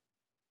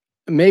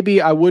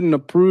 Maybe I wouldn't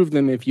approve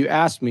them if you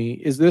asked me,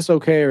 is this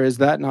okay or is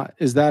that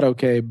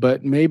okay?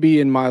 But maybe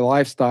in my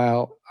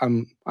lifestyle,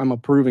 I'm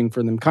approving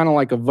for them, kind of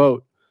like a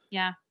vote.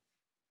 Yeah.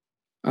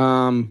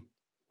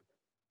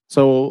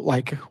 So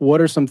like,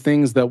 what are some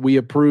things that we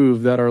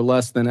approve that are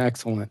less than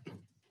excellent?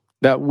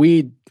 That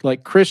we,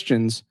 like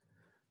Christians,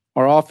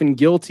 are often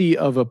guilty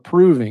of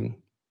approving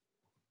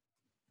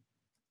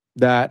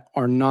that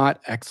are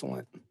not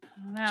excellent.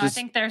 No, I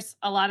think there's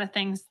a lot of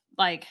things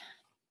like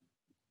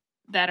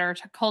that are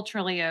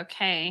culturally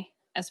okay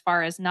as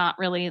far as not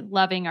really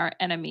loving our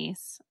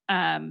enemies,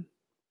 and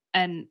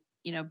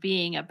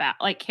being about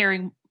like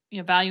caring,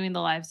 valuing the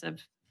lives of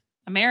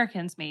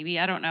Americans. Maybe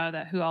I don't know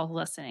that who all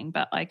listening,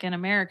 but like in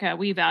America,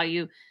 we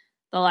value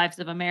the lives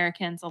of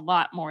Americans a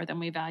lot more than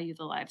we value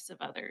the lives of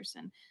others,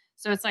 and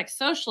so it's like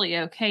socially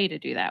okay to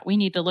do that. We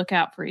need to look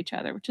out for each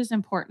other, which is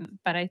important.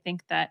 But I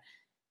think that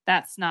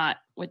that's not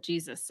what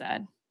Jesus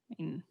said. I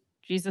mean,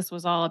 Jesus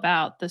was all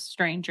about the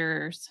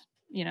strangers,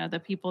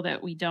 the people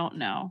that we don't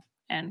know,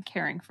 and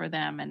caring for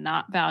them and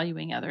not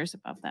valuing others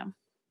above them.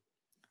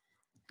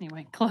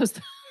 Anyway, clothes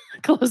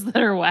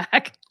that are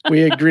whack.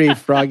 We agree,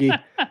 Froggy.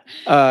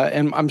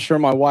 And I'm sure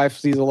my wife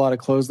sees a lot of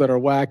clothes that are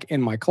whack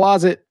in my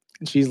closet.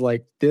 And she's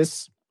like,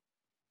 this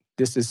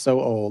is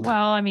so old.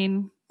 Well, I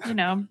mean,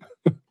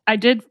 I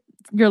did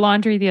your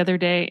laundry the other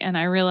day and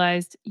I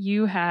realized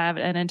you have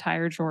an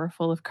entire drawer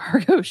full of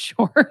cargo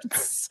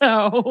shorts.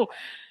 So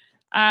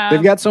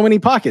they've got so many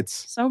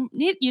pockets. So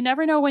you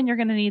never know when you're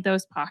going to need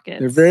those pockets.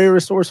 They're very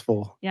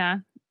resourceful. Yeah.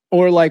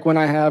 Or like when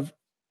I have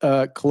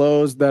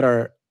clothes that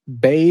are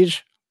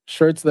beige,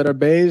 shirts that are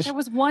beige. There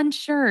was one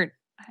shirt.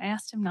 I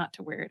asked him not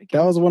to wear it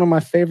again. That was one of my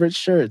favorite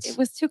shirts. It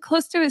was too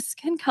close to his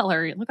skin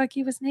color. It looked like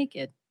he was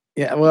naked.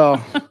 Yeah,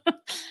 well,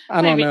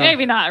 I don't know.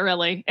 Maybe not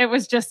really. It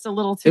was just a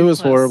little too It was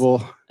close.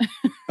 horrible.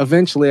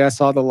 Eventually, I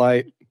saw the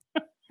light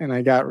and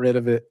I got rid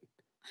of it.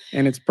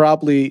 And it's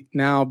probably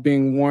now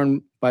being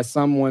worn by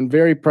someone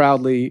very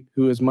proudly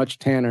who is much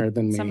tanner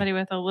than me. Somebody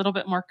with a little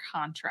bit more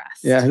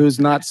contrast. Yeah, who's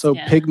not so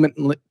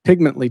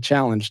pigmentally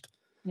challenged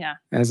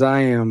as I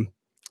am.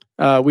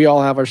 We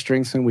all have our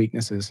strengths and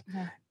weaknesses.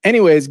 Yeah.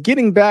 Anyways,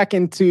 getting back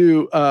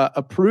into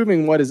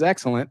approving what is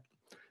excellent.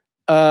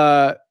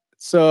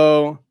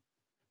 So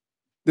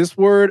this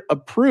word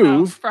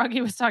approve. Froggy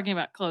was talking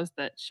about clothes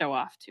that show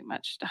off too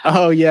much stuff.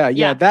 Oh,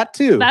 yeah, that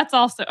too. That's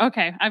also,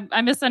 okay.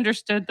 I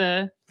misunderstood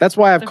That's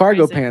why I have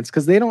cargo pants,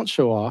 because they don't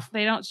show off.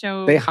 They don't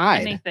show they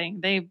hide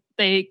anything.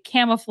 They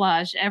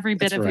camouflage every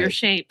bit of your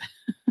shape.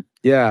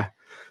 Yeah.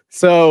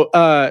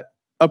 So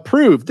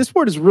approve. This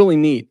word is really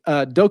neat.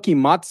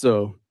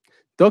 Dokimatsu.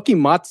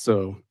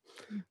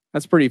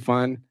 That's pretty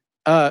fun.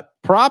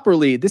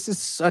 Properly, this is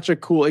such a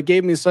cool, it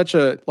gave me such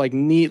a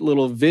neat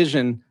little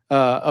vision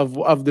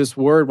of this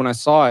word when I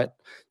saw it.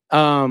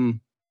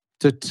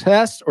 To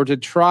test or to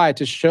try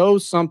to show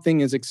something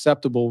is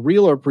acceptable,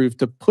 real or proof,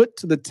 to put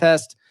to the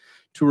test,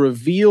 to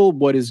reveal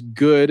what is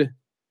good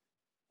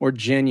or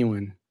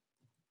genuine.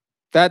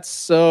 That's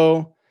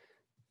so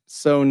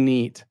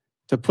neat.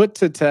 To put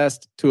to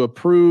test, to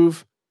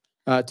approve,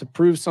 to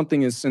prove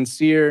something is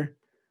sincere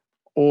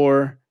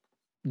or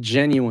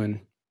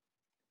genuine.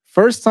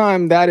 First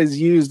time that is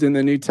used in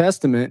the New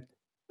Testament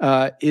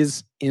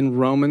is in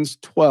Romans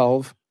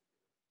 12,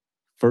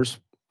 verse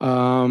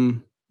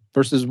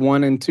verses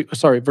 1 and 2.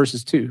 Sorry,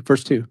 verse 2.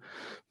 But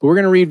we're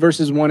going to read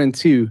verses 1 and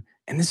 2.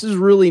 And this is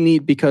really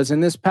neat because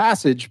in this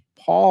passage,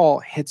 Paul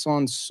hits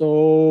on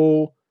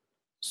so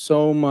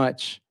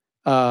much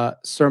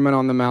Sermon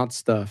on the Mount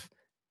stuff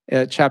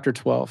at chapter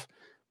 12.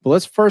 But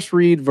let's first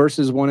read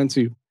verses 1 and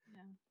 2.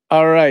 Yeah.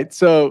 All right,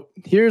 so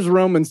here's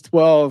Romans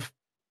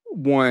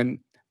 12:1.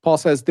 Paul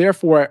says,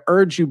 "Therefore I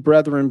urge you,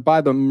 brethren,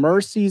 by the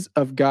mercies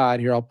of God,"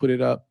 here I'll put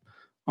it up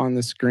on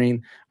the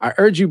screen. "I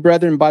urge you,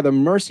 brethren, by the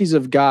mercies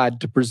of God,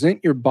 to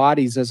present your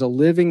bodies as a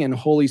living and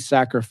holy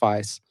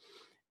sacrifice,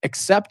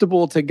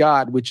 acceptable to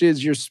God, which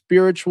is your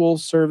spiritual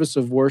service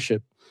of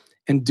worship.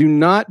 And do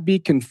not be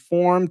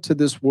conformed to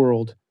this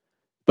world,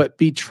 but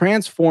be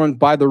transformed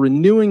by the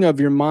renewing of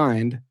your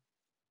mind."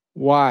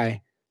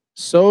 Why?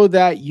 "So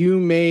that you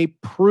may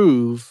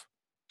prove,"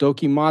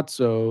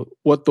 dokimazo,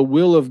 "what the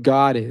will of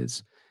God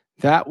is,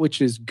 that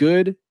which is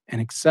good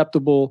and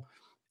acceptable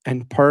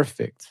and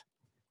perfect."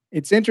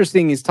 It's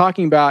interesting. He's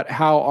talking about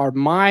how our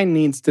mind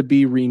needs to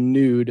be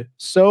renewed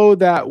so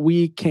that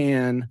we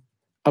can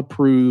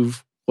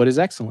approve what is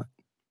excellent.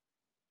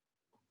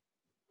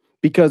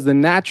 Because the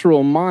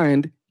natural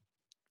mind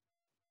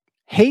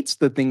hates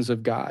the things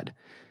of God.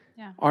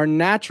 Yeah. Our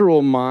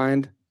natural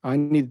mind, I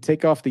need to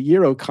take off the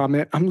Euro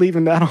comment. I'm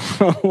leaving that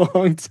on a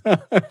long time.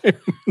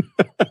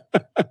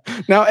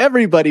 Now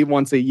everybody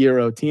wants a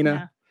Euro,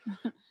 Tina. Yeah.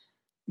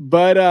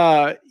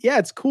 But yeah,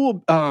 it's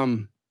cool.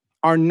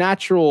 Our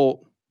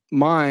natural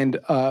mind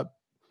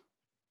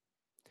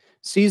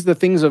sees the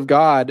things of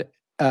God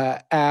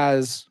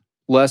as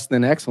less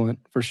than excellent,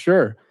 for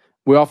sure.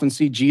 We often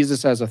see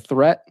Jesus as a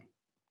threat.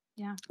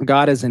 Yeah.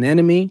 God as an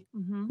enemy,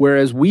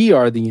 whereas we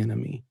are the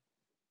enemy.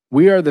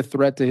 We are the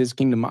threat to his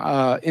kingdom.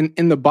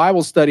 In the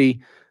Bible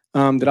study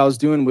that I was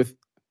doing with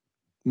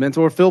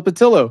mentor Phil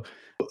Patillo,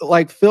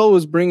 like Phil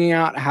was bringing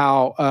out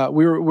how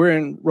we're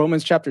in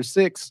Romans chapter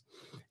 6,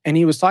 and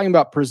he was talking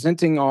about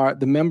presenting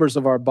the members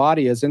of our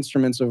body as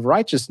instruments of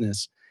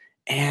righteousness.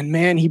 And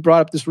man, he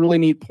brought up this really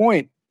neat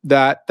point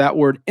that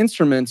word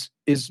instruments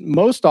is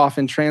most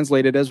often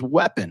translated as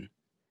weapon.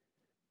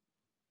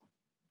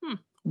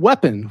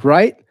 Weapon,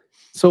 right?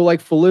 So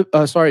like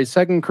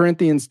 2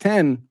 Corinthians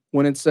 10,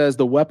 when it says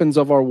the weapons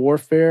of our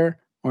warfare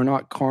are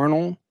not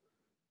carnal,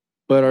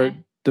 but are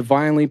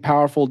divinely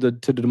powerful to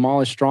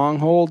demolish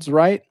strongholds,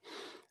 right?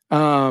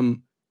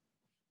 Our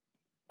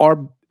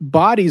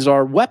bodies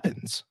are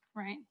weapons.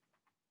 Right.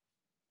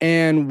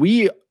 And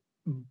we,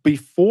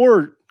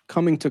 before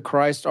coming to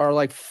Christ, are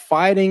like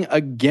fighting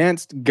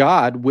against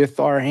God with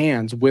our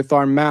hands, with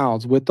our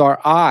mouths, with our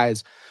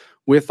eyes,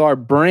 with our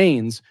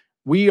brains.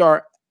 We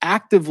are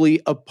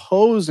actively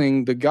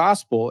opposing the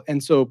gospel.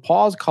 And so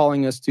Paul's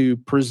calling us to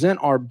present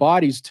our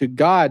bodies to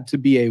God to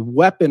be a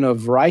weapon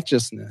of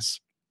righteousness.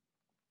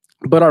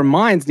 But our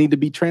minds need to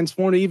be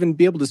transformed to even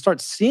be able to start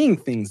seeing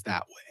things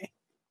that way.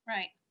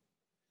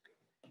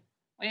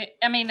 Right.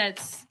 I mean,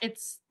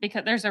 it's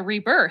because there's a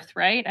rebirth,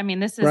 right? I mean,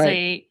 this is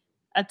a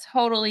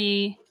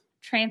totally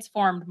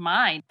transformed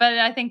mind. But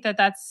I think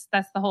that's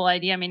the whole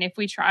idea. I mean, if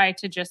we try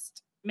to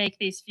just make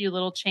these few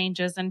little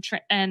changes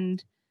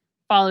and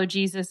follow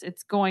Jesus,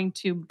 it's going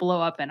to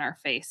blow up in our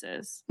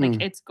faces.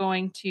 Like it's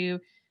going to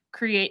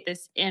create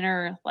this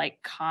inner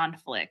like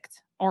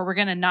conflict, or we're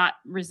going to not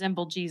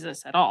resemble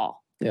Jesus at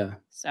all. Yeah.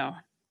 So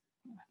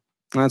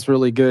that's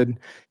really good.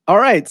 All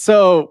right.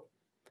 So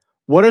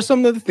what are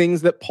some of the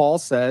things that Paul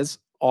says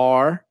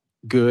are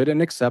good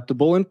and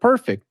acceptable and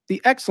perfect?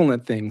 The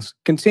excellent things.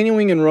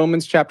 Continuing in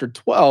Romans chapter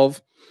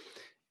 12.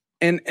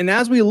 And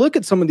as we look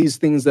at some of these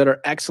things that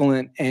are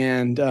excellent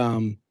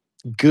and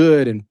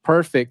good and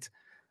perfect,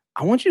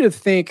 I want you to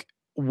think,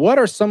 what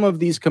are some of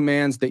these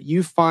commands that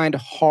you find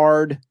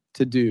hard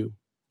to do?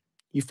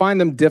 You find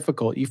them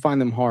difficult. You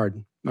find them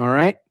hard. All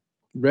right?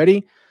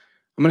 Ready?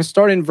 I'm going to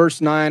start in verse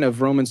 9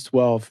 of Romans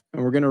 12,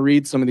 and we're going to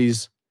read some of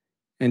these,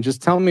 and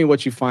just tell me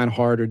what you find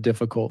hard or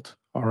difficult.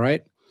 All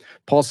right?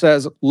 Paul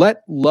says,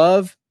 "Let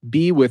love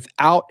be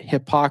without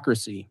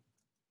hypocrisy,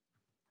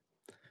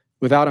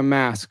 without a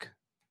mask,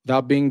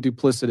 without being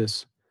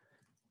duplicitous.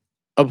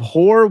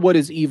 Abhor what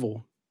is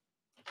evil.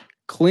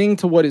 Cling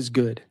to what is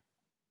good.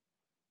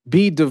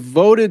 Be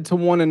devoted to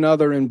one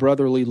another in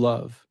brotherly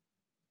love.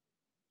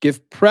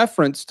 Give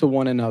preference to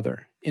one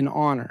another in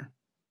honor,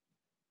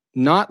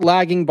 not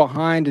lagging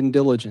behind in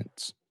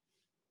diligence.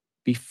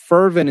 Be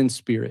fervent in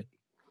spirit,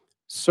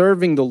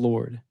 serving the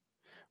Lord,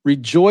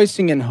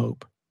 rejoicing in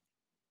hope,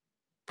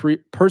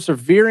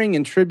 persevering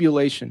in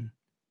tribulation,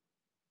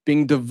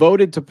 being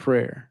devoted to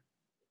prayer,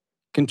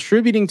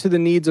 contributing to the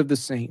needs of the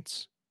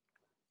saints,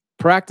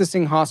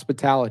 practicing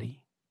hospitality.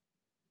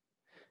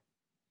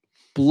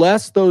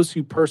 Bless those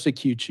who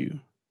persecute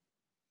you.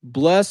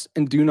 Bless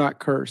and do not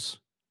curse.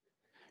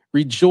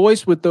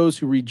 Rejoice with those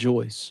who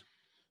rejoice.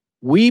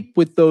 Weep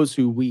with those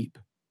who weep.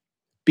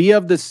 Be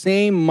of the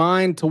same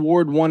mind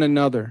toward one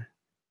another,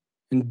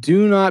 and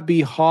do not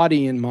be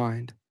haughty in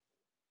mind,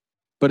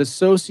 but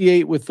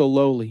associate with the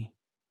lowly."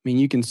 I mean,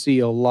 you can see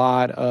a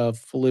lot of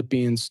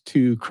Philippians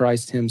 2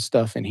 Christ hymn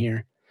stuff in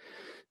here,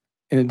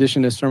 in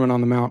addition to Sermon on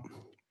the Mount.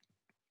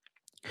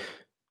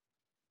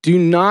 Do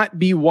not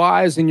be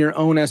wise in your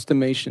own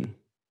estimation.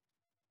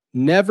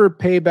 Never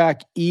pay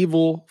back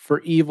evil for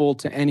evil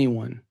to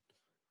anyone.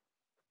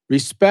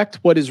 Respect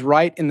what is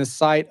right in the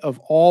sight of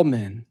all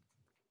men.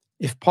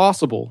 If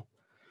possible,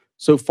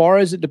 so far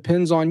as it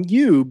depends on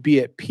you, be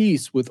at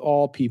peace with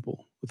all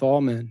people, with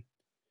all men.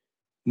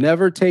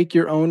 Never take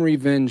your own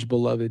revenge,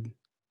 beloved,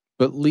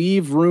 but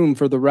leave room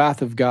for the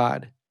wrath of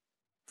God.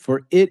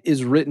 For it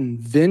is written,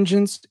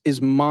 vengeance is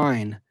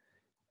mine.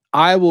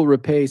 I will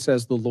repay,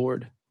 says the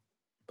Lord.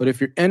 But if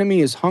your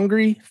enemy is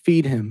hungry,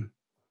 feed him.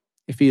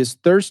 If he is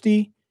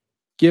thirsty,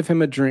 give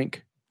him a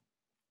drink.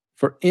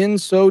 For in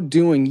so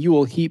doing, you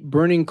will heap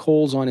burning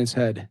coals on his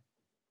head.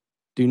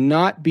 Do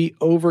not be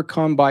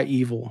overcome by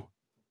evil,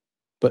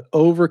 but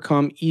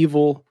overcome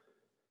evil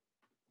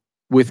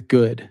with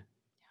good.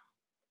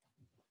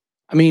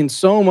 I mean,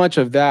 so much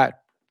of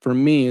that for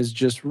me is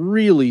just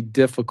really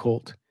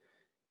difficult.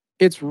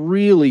 It's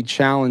really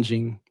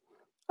challenging.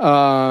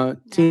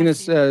 Tina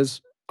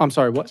says, I'm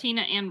sorry, what?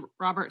 Tina and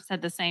Robert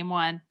said the same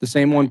one. The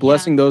same one,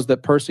 blessing those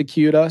that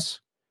persecute us.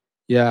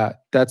 Yeah,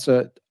 that's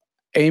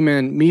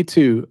amen. Me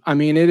too. I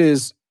mean,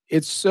 it's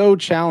so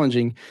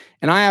challenging.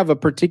 And I have a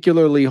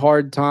particularly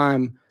hard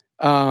time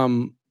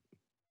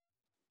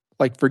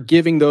like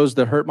forgiving those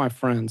that hurt my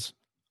friends.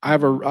 I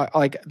have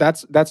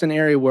that's an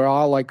area where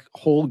I'll like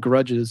hold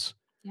grudges.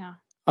 Yeah.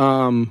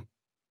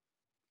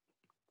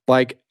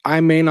 Like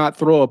I may not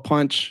throw a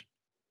punch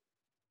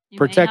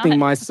protecting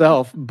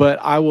myself, but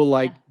I will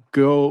like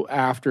go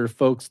after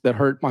folks that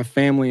hurt my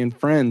family and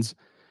friends.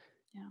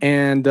 Yeah.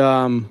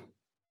 And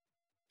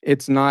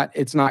it's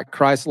not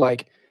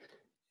Christ-like,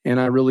 and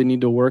I really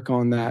need to work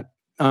on that.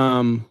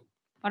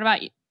 What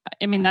about you?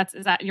 I mean,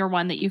 is that your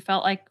one that you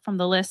felt like from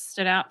the list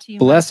stood out to you?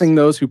 Blessing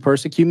those who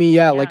persecute me.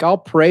 Yeah, like I'll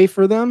pray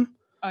for them.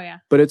 Oh yeah.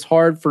 But it's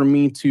hard for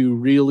me to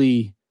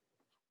really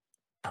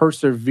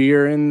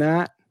persevere in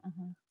that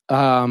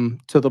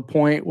to the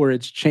point where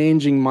it's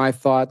changing my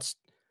thoughts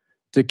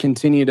to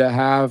continue to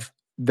have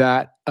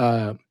that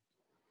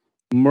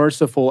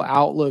merciful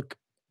outlook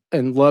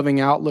and loving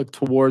outlook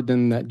toward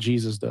them that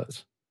Jesus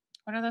does.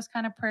 What are those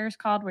kind of prayers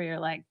called where you're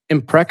like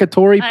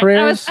imprecatory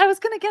prayers? I was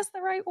going to guess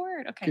the right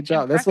word. Okay. Good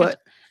job. That's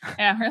what.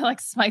 Yeah, we're like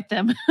smite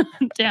them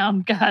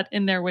down, God,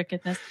 in their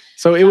wickedness.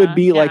 So it would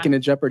be like in a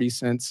Jeopardy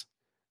sense.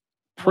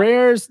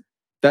 Prayers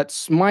that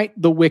smite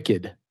the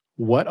wicked.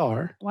 What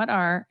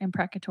are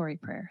imprecatory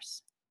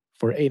prayers?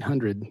 For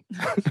 800.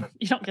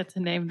 You don't get to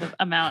name the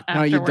amount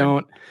afterward. No, you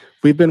don't.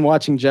 We've been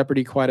watching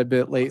Jeopardy quite a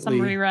bit lately. Some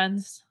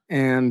reruns.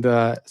 And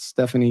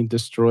Stephanie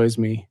destroys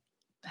me.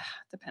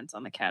 Depends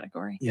on the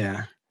category.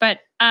 Yeah. But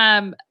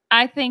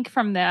I think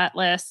from that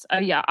list,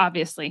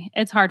 obviously,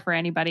 it's hard for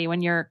anybody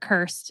when you're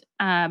cursed.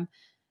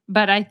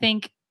 But I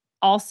think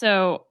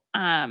also,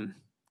 I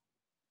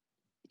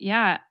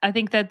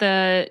think that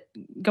the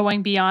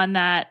going beyond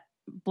that,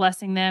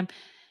 blessing them.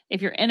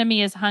 If your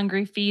enemy is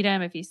hungry, feed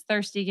him. If he's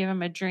thirsty, give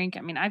him a drink.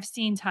 I mean, I've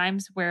seen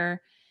times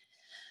where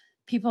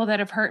people that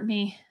have hurt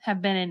me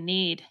have been in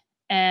need.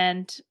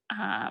 And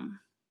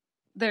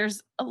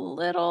there's a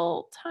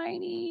little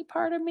tiny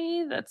part of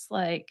me that's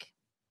like,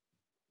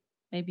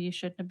 maybe you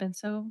shouldn't have been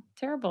so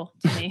terrible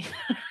to me.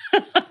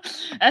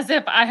 As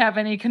if I have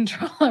any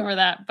control over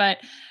that. But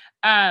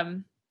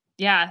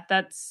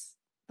that's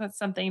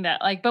something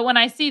that like, but when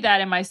I see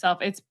that in myself,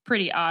 it's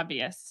pretty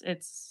obvious.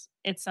 It's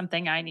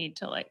something I need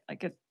to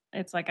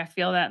it's like I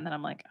feel that and then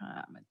I'm like,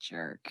 I'm a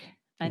jerk.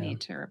 I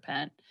need to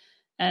repent.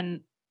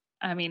 And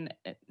I mean,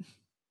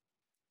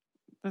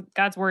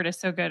 God's word is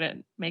so good at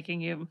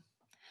making you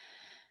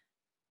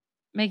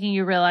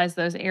realize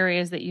those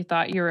areas that you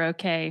thought you were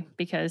okay.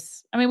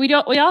 Because I mean, we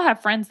all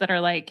have friends that are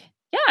like,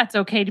 yeah, it's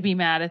okay to be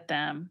mad at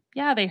them.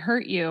 Yeah, they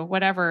hurt you,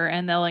 whatever.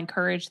 And they'll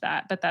encourage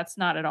that, but that's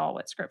not at all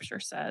what scripture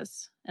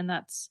says. And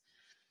that's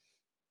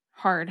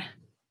hard.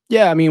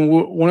 Yeah, I mean,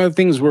 one of the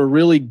things we're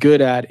really good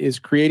at is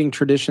creating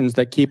traditions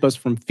that keep us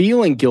from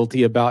feeling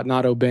guilty about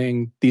not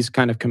obeying these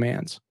kind of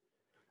commands.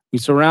 We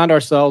surround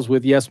ourselves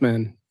with yes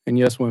men and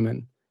yes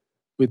women,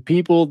 with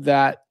people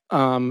that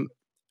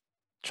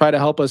try to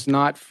help us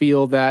not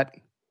feel that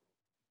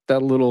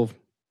little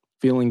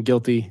feeling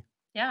guilty.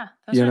 Yeah.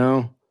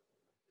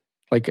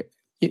 Like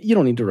you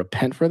don't need to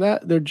repent for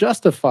that. They're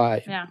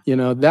justified.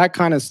 Yeah. That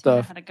kind of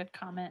stuff. I had a good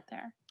comment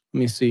there. Let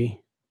me see.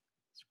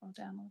 Scroll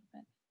down a little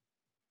bit.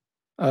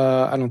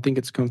 I don't think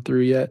it's come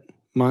through yet.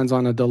 Mine's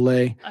on a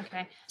delay.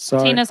 Okay.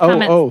 Sorry. Tina's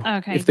comments.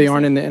 Okay. If they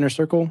aren't in the inner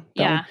circle?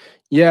 Yeah.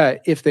 Yeah.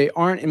 If they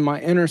aren't in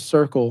my inner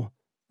circle,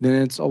 then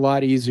it's a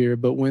lot easier.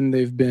 But when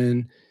they've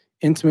been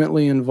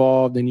intimately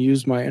involved and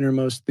used my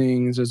innermost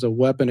things as a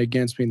weapon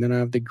against me, then I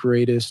have the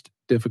greatest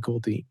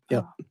difficulty.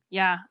 Yep. Oh,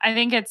 yeah. I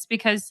think it's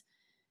because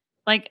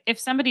like if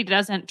somebody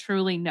doesn't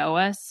truly know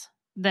us,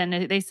 then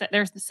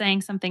they're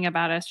saying something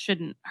about us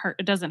shouldn't hurt.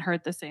 It doesn't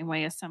hurt the same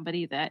way as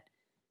somebody that,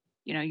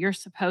 you're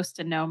supposed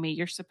to know me.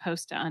 You're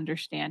supposed to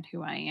understand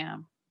who I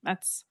am.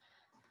 That's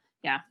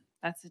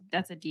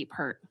a deep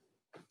hurt.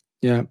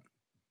 Yeah,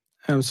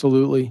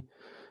 absolutely.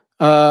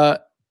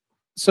 So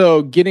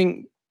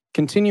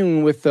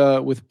continuing with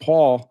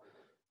Paul,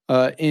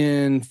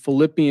 in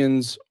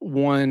Philippians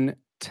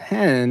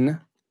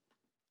 1:10,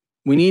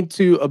 we need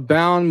to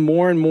abound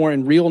more and more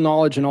in real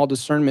knowledge and all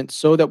discernment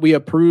so that we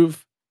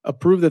approve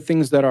the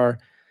things that are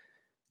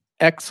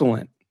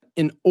excellent.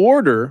 In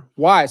order,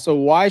 why? So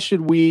why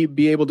should we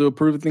be able to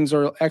approve of things that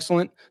are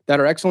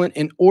excellent?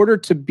 In order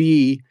to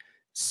be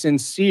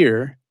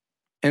sincere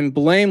and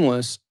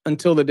blameless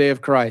until the day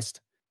of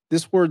Christ.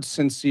 This word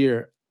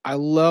sincere, I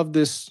love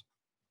this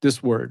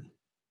word.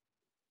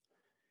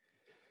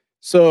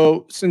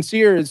 So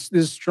sincere is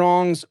this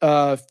Strong's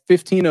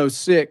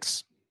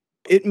 1506.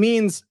 It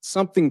means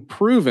something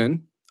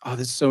proven. Oh,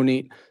 this is so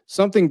neat.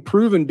 Something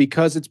proven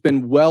because it's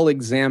been well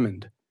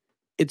examined.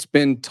 It's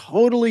been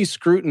totally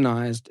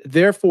scrutinized,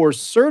 therefore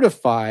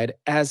certified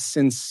as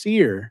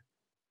sincere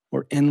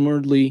or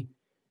inwardly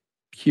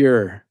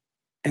pure.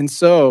 And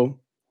so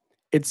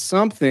it's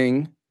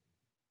something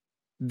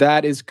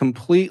that is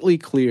completely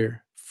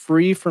clear,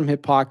 free from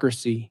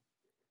hypocrisy,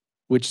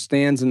 which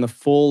stands in the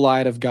full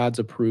light of God's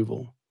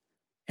approval.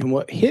 And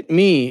what hit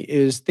me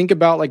is, think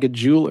about like a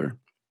jeweler.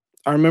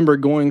 I remember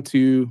going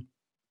to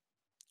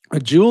a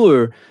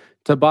jeweler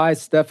to buy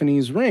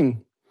Stephanie's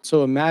ring.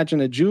 So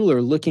imagine a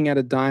jeweler looking at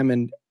a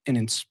diamond and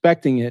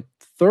inspecting it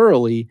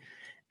thoroughly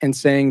and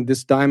saying,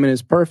 this diamond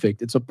is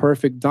perfect. It's a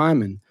perfect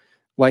diamond.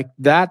 Like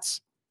that's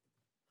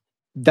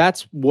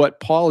what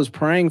Paul is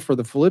praying for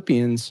the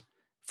Philippians,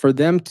 for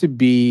them to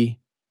be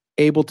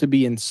able to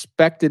be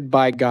inspected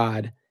by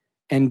God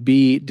and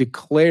be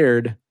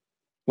declared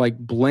like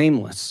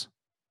blameless,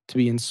 to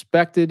be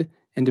inspected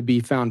and to be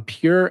found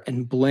pure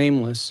and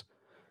blameless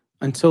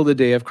until the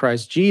day of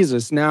Christ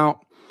Jesus. Now,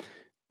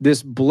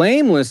 this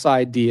blameless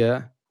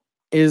idea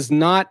is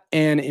not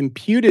an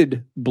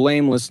imputed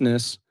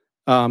blamelessness,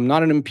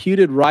 not an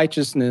imputed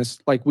righteousness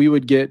like we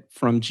would get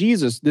from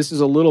Jesus. This is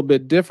a little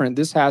bit different.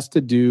 This has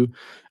to do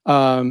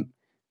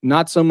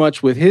not so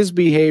much with his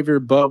behavior,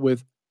 but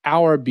with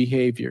our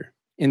behavior.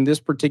 In this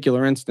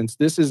particular instance,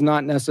 this is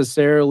not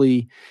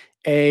necessarily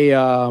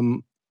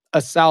a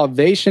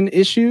salvation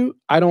issue.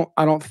 I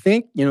don't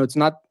think, it's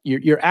not,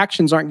 your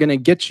actions aren't going to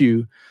get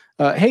you.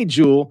 Hey,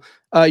 Jewel,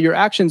 your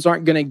actions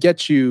aren't going to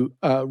get you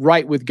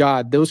right with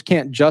God. Those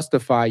can't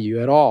justify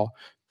you at all.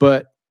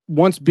 But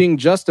once being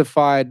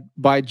justified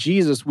by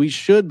Jesus, we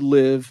should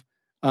live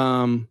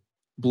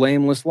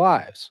blameless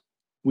lives.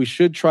 We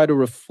should try to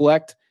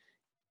reflect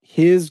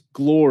his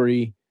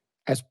glory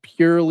as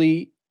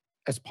purely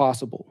as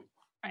possible,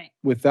 right,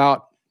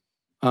 without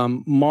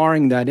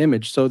marring that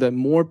image, so that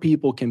more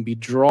people can be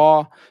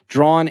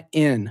drawn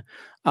in.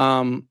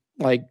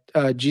 Like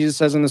Jesus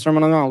says in the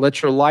Sermon on the Mount,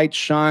 let your light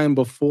shine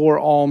before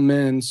all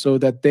men so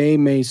that they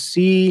may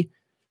see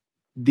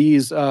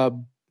these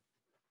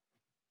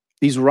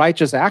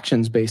righteous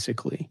actions,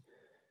 basically,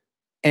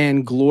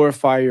 and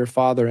glorify your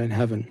Father in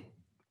heaven.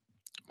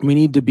 We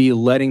need to be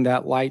letting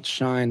that light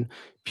shine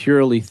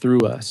purely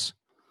through us,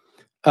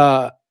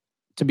 to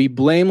be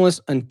blameless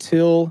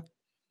until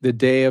the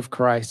day of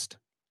Christ.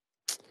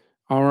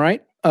 All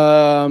right.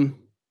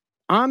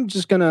 I'm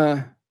just going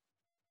to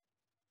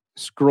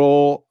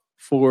scroll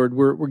forward.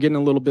 We're getting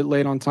a little bit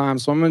late on time,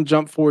 so I'm going to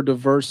jump forward to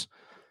verse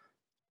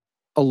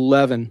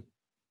 11.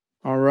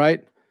 All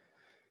right.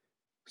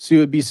 So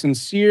you would be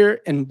sincere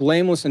and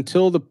blameless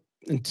until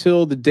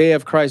the day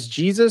of Christ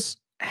Jesus,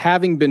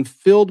 having been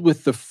filled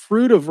with the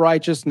fruit of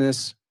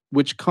righteousness,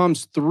 which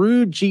comes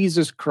through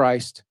Jesus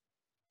Christ,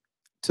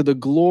 to the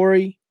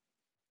glory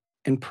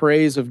and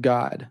praise of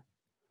God.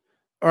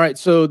 All right.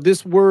 So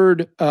this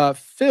word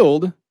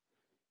filled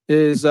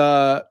is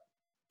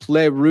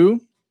plerou,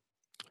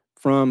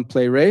 from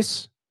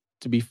pleres,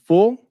 to be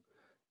full.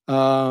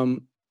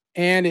 And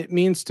it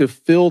means to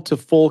fill to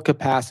full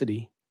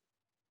capacity,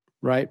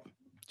 right?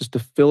 Just to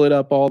fill it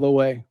up all the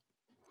way.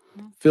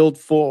 Filled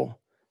full.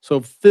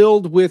 So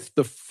filled with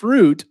the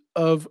fruit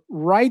of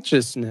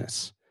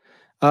righteousness.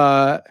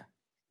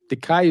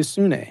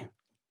 Dikaiosune.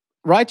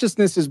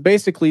 Righteousness is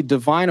basically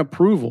divine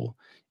approval.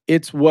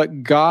 It's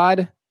what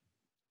God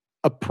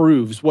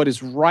approves, what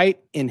is right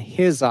in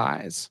his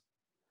eyes,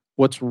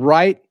 what's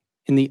right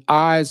in the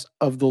eyes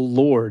of the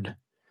Lord.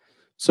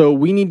 So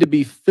we need to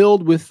be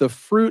filled with the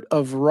fruit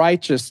of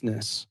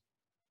righteousness,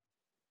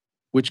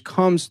 which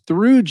comes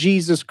through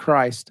Jesus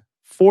Christ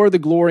for the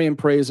glory and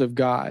praise of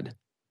God.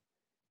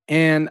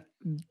 And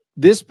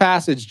this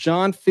passage,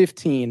 John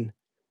 15,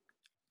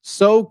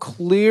 so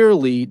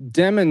clearly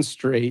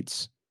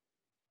demonstrates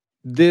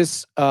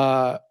this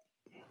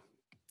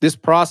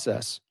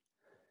process.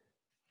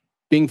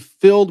 Being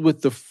filled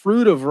with the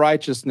fruit of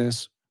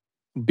righteousness,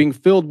 being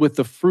filled with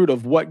the fruit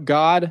of what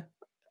God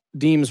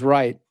deems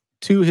right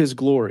to his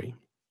glory.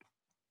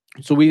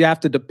 So we have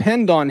to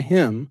depend on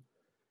him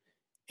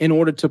in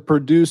order to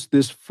produce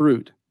this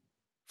fruit.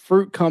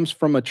 Fruit comes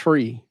from a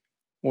tree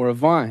or a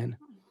vine,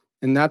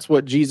 and that's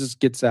what Jesus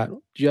gets at.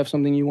 Do you have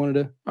something you wanted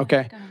to?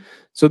 Okay.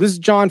 So this is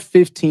John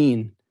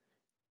 15.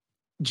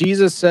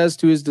 Jesus says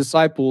to his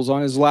disciples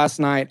on his last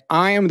night,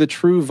 I am the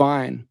true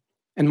vine,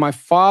 and my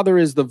Father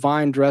is the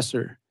vine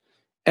dresser.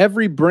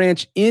 Every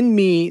branch in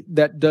me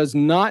that does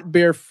not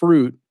bear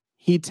fruit,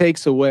 he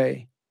takes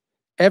away.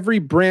 Every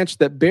branch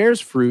that bears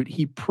fruit,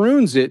 he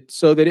prunes it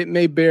so that it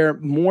may bear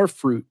more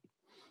fruit.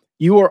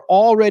 You are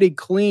already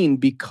clean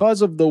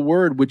because of the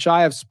word which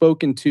I have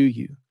spoken to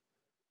you.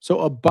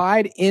 So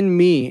abide in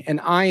me and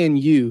I in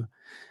you.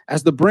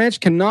 As the branch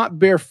cannot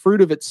bear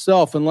fruit of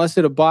itself unless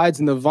it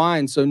abides in the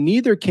vine, so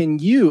neither can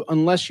you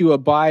unless you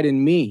abide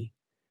in me.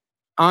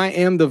 I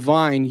am the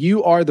vine,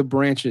 you are the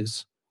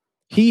branches.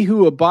 He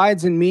who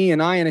abides in me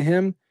and I in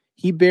him,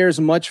 he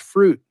bears much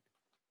fruit.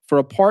 For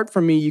apart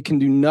from me, you can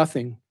do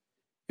nothing.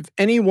 If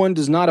anyone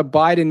does not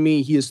abide in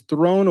me, he is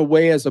thrown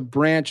away as a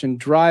branch and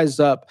dries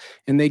up,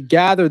 and they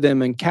gather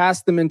them and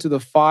cast them into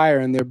the fire,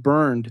 and they're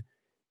burned.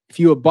 If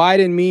you abide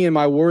in me and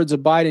my words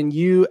abide in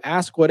you,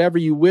 ask whatever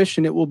you wish,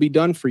 and it will be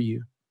done for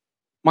you.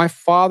 My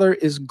Father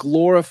is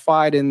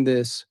glorified in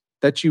this,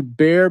 that you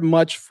bear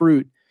much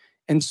fruit,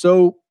 and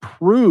so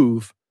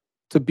prove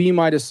to be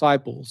my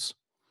disciples.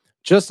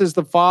 Just as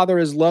the Father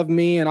has loved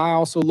me, and I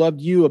also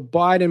loved you,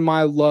 abide in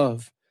my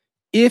love.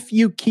 If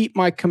you keep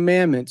my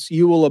commandments,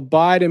 you will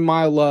abide in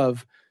my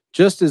love,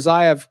 just as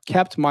I have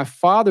kept my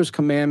Father's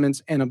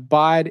commandments and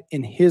abide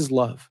in his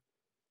love.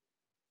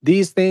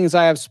 These things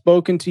I have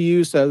spoken to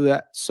you so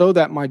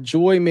that my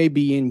joy may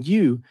be in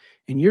you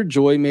and your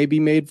joy may be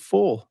made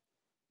full.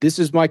 This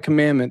is my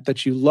commandment,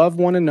 that you love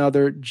one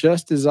another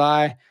just as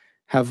I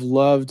have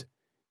loved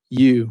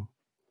you.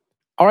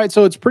 All right,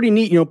 so it's pretty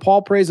neat.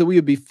 Paul prays that we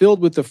would be filled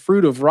with the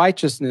fruit of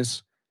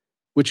righteousness,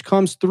 which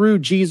comes through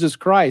Jesus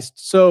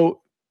Christ.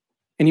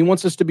 And he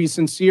wants us to be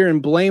sincere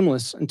and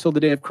blameless until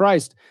the day of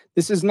Christ.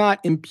 This is not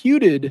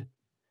imputed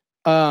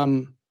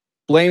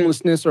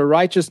blamelessness or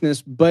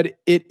righteousness, but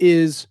it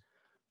is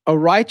a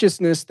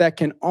righteousness that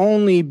can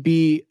only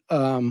be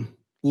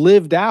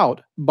lived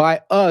out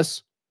by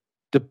us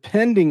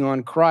depending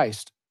on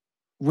Christ,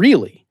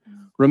 really,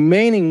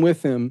 remaining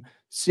with him,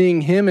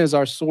 seeing him as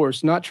our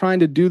source, not trying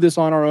to do this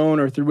on our own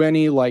or through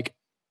any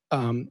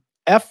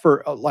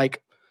effort,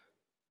 like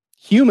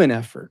human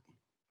effort.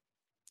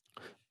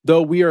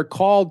 Though we are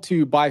called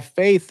to, by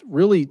faith,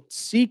 really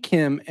seek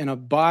him and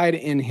abide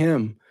in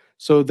him,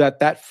 so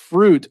that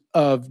fruit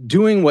of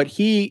doing what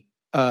he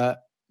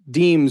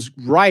deems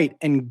right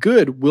and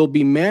good will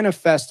be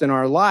manifest in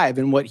our life.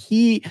 And what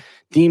he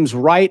deems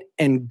right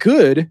and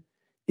good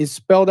is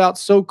spelled out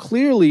so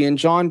clearly in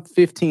John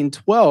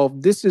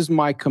 15:12. This is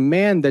my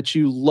command, that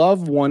you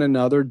love one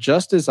another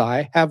just as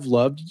I have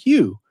loved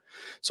you.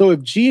 So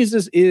if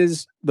Jesus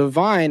is the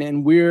vine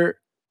and we're,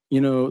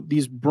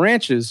 these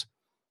branches,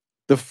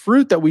 the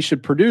fruit that we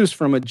should produce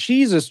from a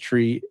Jesus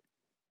tree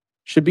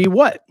should be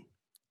what?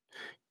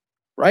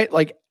 Right?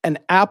 Like an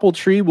apple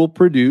tree will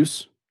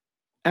produce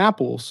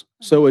apples.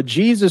 So a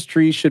Jesus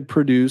tree should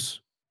produce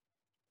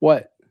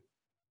what?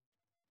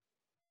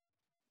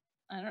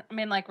 We're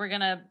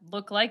going to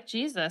look like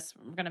Jesus.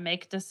 We're going to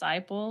make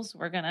disciples.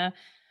 We're going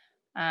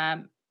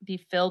to be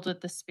filled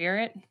with the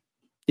Spirit.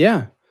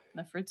 Yeah.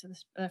 The fruit of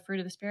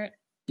the Spirit.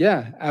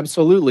 Yeah,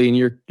 absolutely. And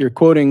you're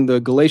quoting the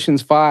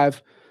Galatians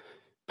 5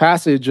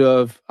 passage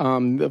of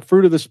the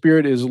fruit of the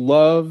Spirit is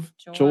love,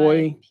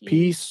 joy,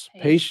 peace,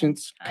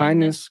 patience,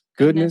 kindness,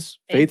 goodness,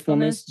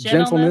 faithfulness,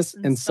 gentleness,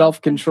 and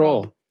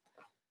self-control.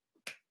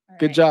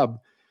 Good job.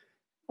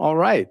 All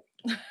right.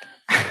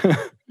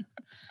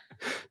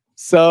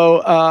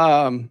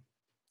 So,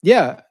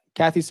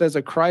 Kathy says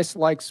a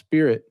Christ-like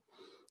spirit.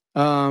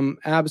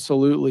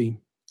 Absolutely.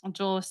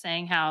 Joel was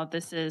saying how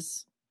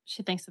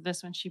she thinks of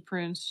this when she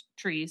prunes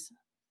trees.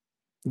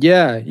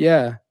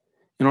 Yeah.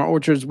 In our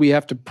orchards, we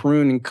have to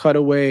prune and cut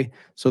away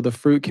so the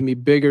fruit can be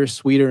bigger,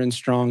 sweeter, and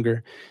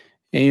stronger.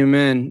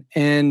 Amen.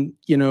 And,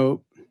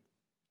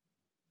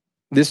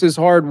 this is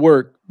hard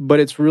work,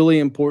 but it's really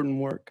important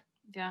work.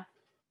 Yeah.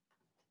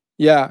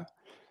 Yeah.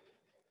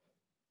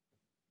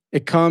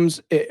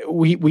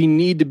 We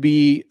need to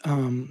be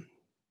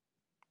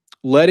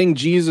letting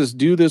Jesus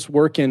do this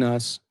work in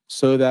us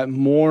so that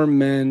more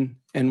men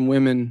and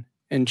women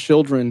and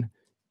children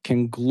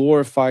can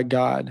glorify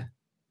God.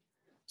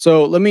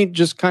 So let me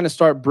just kind of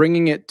start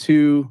bringing it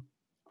to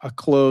a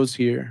close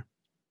here.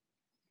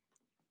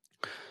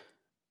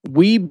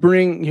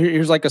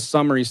 Here's like a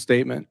summary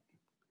statement.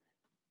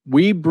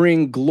 We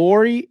bring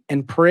glory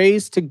and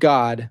praise to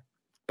God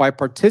by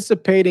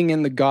participating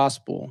in the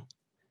gospel,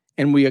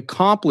 and we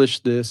accomplish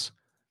this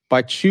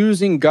by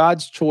choosing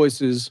God's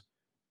choices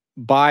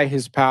by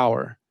his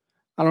power.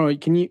 I don't know,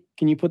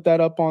 can you put that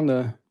up on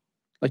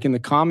in the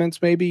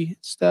comments maybe,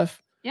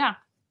 Steph? Yeah.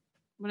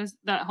 What is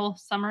that whole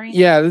summary?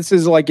 Yeah, this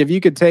is like if you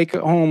could take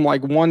home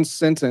like one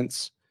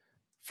sentence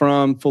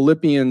from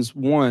Philippians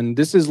 1.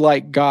 This is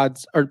like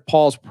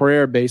Paul's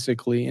prayer,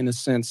 basically, in a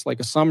sense, like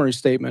a summary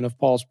statement of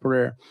Paul's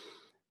prayer.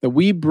 That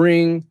we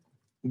bring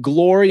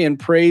glory and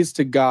praise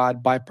to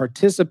God by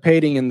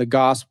participating in the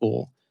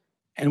gospel,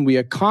 and we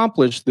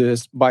accomplish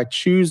this by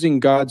choosing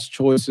God's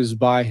choices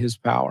by his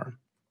power.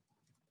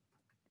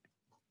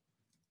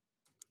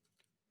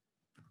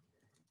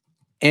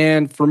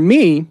 And for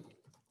me,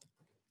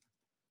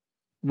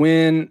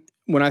 when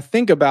I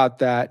think about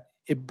that,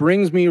 it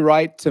brings me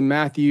right to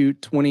Matthew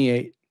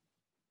 28,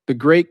 the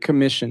Great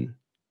Commission.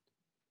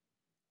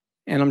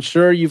 And I'm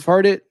sure you've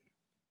heard it.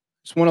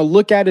 Just want to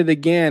look at it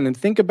again and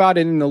think about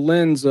it in the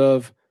lens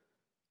of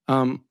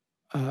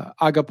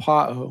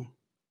agapao,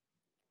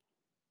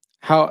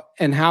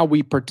 how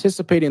we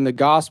participate in the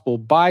gospel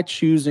by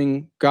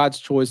choosing God's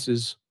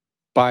choices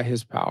by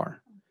his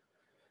power.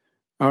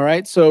 All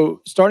right,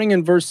 so starting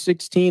in verse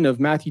 16 of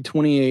Matthew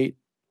 28,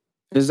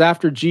 is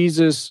after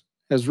Jesus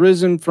has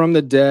risen from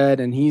the dead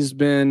and he's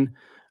been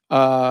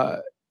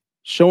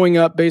showing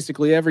up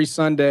basically every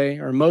Sunday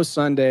or most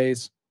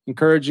Sundays,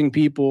 encouraging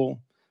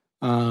people,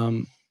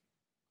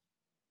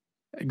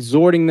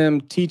 exhorting them,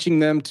 teaching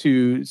them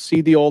to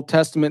see the Old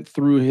Testament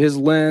through his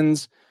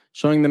lens,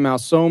 showing them how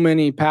so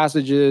many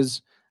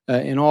passages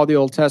in all the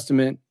Old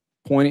Testament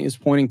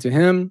pointing to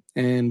him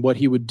and what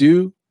he would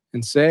do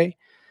and say.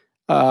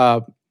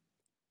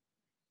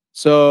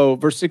 So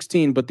verse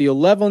 16, but the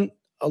 11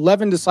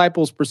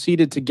 disciples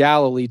proceeded to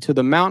Galilee, to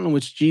the mountain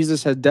which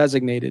Jesus had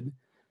designated.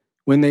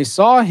 When they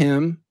saw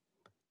him,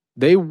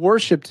 they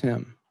worshiped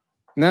him.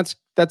 And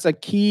that's a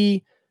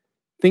key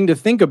thing to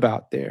think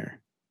about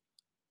there.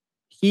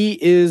 He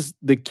is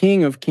the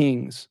King of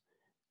Kings.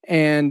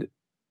 And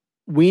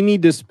we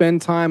need to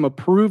spend time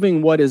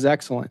approving what is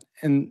excellent.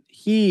 And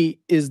he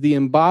is the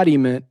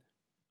embodiment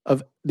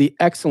of the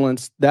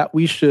excellence that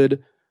we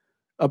should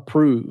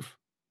approve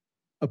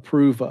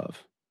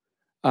of.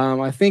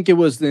 I think it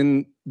was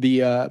in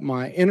the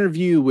my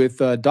interview with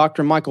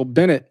Dr. Michael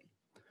Bennett.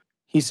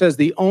 He says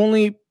the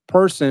only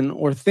person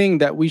or thing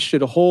that we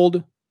should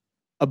hold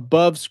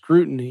above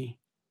scrutiny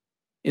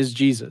is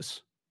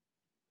Jesus.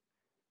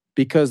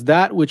 Because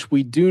that which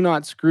we do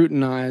not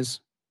scrutinize,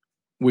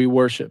 we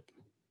worship.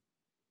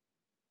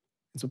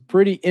 It's a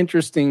pretty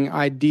interesting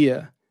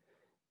idea.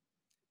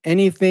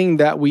 Anything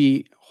that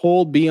we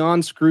hold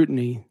beyond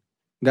scrutiny,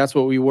 that's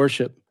what we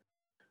worship.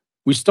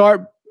 We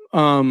start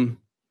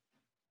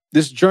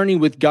this journey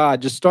with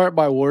God, just start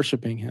by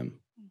worshiping him,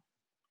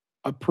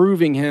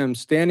 approving him,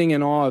 standing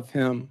in awe of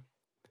him.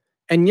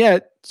 And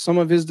yet, some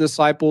of his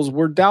disciples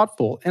were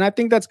doubtful. And I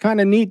think that's kind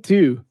of neat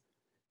too,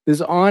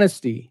 this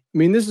honesty. I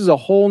mean, this is a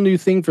whole new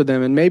thing for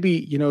them. And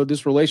maybe,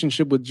 this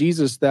relationship with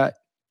Jesus that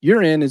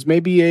you're in is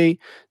maybe a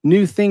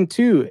new thing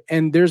too.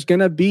 And there's going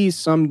to be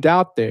some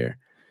doubt there.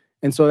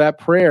 And so that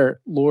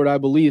prayer, Lord, I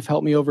believe,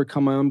 help me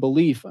overcome my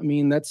unbelief. I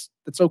mean, that's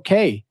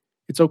okay.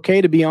 It's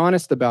okay to be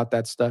honest about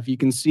that stuff. You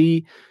can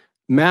see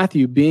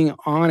Matthew being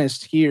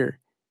honest here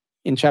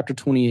in chapter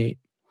 28.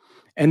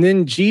 And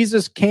then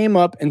Jesus came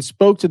up and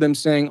spoke to them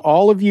saying,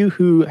 all of you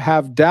who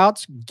have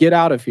doubts, get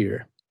out of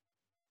here.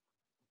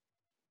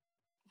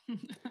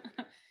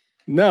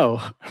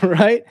 No,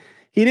 right?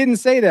 He didn't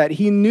say that.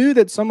 He knew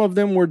that some of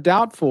them were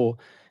doubtful,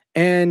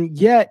 and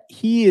yet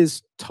he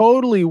is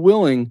totally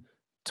willing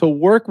to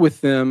work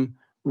with them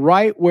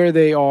right where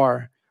they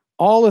are.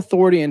 All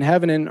authority in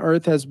heaven and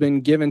earth has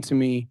been given to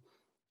me.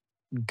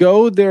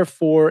 Go,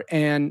 therefore,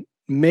 and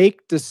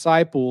make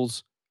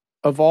disciples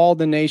of all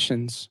the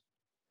nations.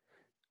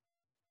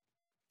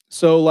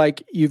 So,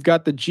 like, you've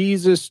got the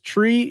Jesus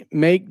tree,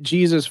 make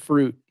Jesus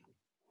fruit.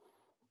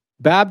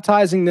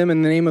 Baptizing them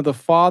in the name of the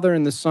Father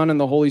and the Son and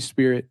the Holy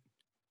Spirit,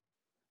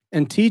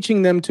 and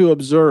teaching them to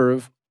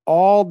observe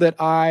all that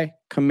I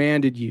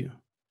commanded you.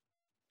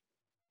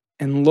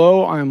 And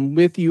lo, I am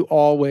with you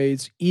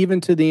always, even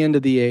to the end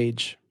of the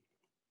age.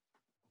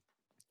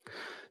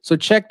 So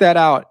check that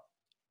out.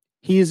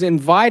 He is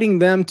inviting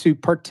them to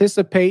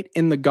participate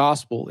in the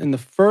gospel, in the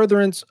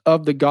furtherance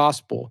of the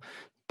gospel,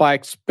 by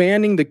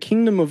expanding the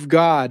kingdom of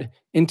God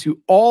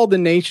into all the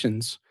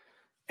nations.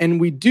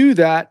 And we do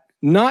that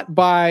not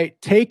by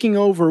taking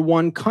over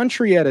one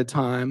country at a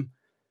time,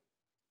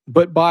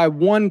 but by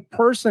one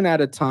person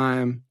at a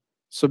time,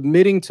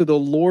 submitting to the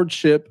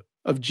lordship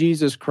of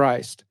Jesus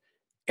Christ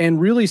and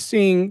really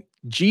seeing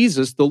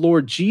Jesus, the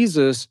Lord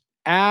Jesus,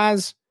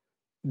 as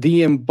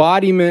the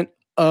embodiment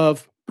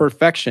of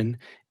perfection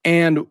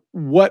and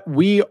what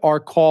we are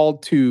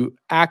called to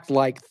act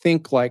like,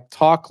 think like,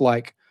 talk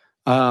like,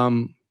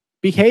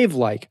 behave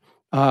like.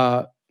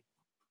 And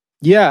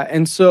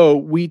so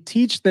we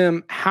teach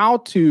them how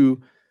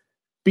to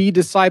be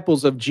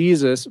disciples of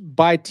Jesus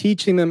by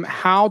teaching them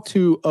how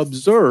to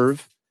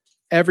observe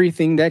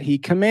everything that he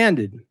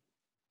commanded.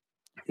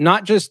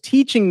 Not just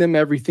teaching them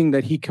everything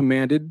that he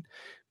commanded,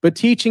 but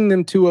teaching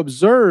them to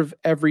observe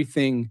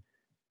everything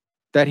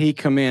that he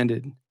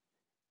commanded.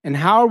 And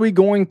how are we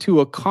going to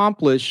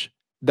accomplish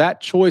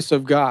that choice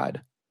of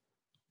God?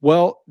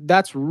 Well,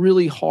 that's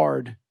really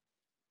hard.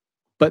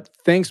 But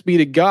thanks be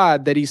to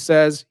God that he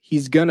says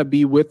he's going to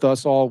be with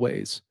us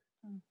always.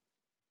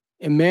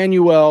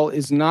 Emmanuel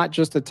is not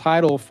just a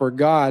title for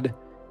God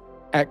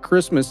at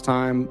Christmas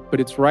time, but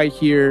it's right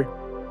here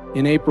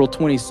in April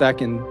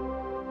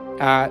 22nd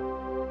at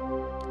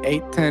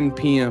 8:10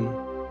 p.m.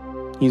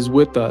 He's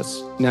with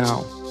us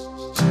now.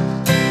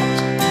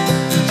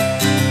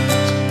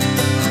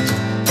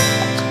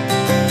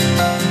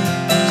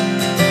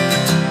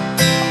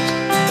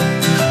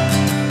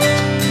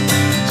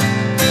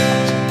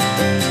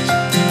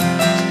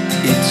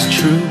 It's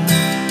true,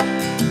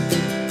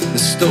 the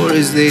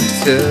stories they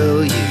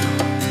tell you,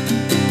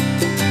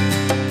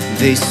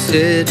 They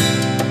said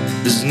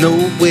there's no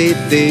way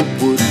they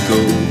would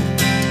go.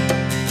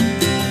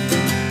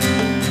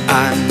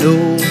 I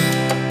know,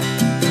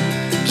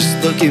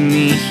 just look at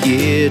me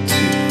here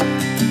too.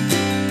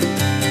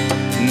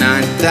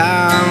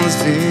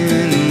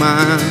 9,000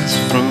 miles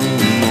from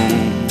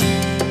home.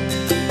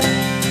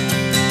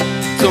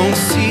 Don't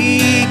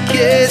seek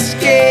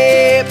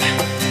escape,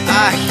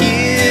 I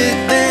hear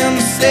them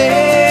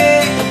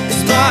say.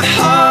 It's my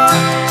heart,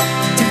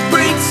 it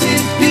breaks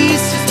in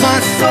pieces. My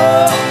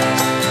soul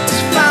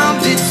has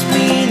found its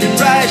meaning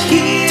right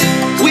here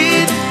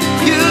with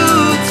you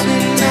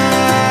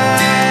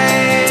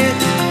tonight.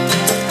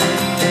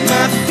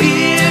 My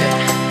fear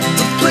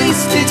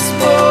replaced its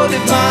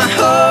motive. My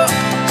hope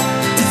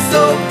is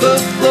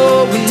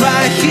overflowing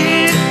right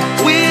here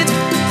with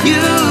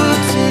you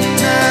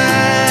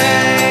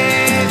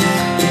tonight.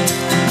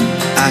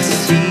 I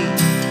see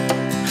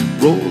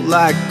roll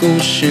like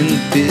ocean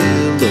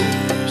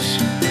billows,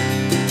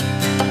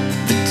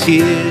 the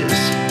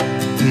tears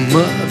of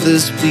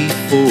mothers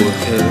before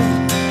hell.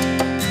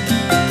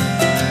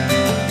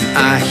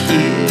 I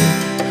hear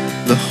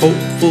the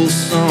hopeful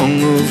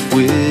song of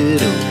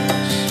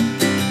widows.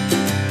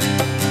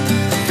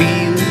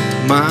 Feel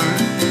my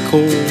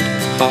cold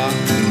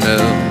heart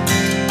melt.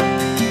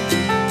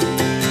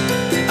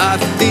 I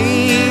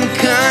think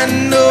I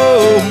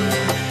know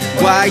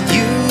why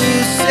you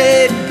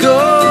said go.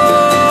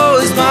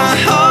 Is my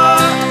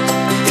heart,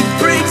 it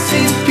breaks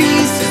in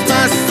pieces.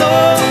 My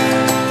soul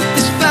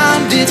has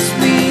found its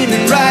meaning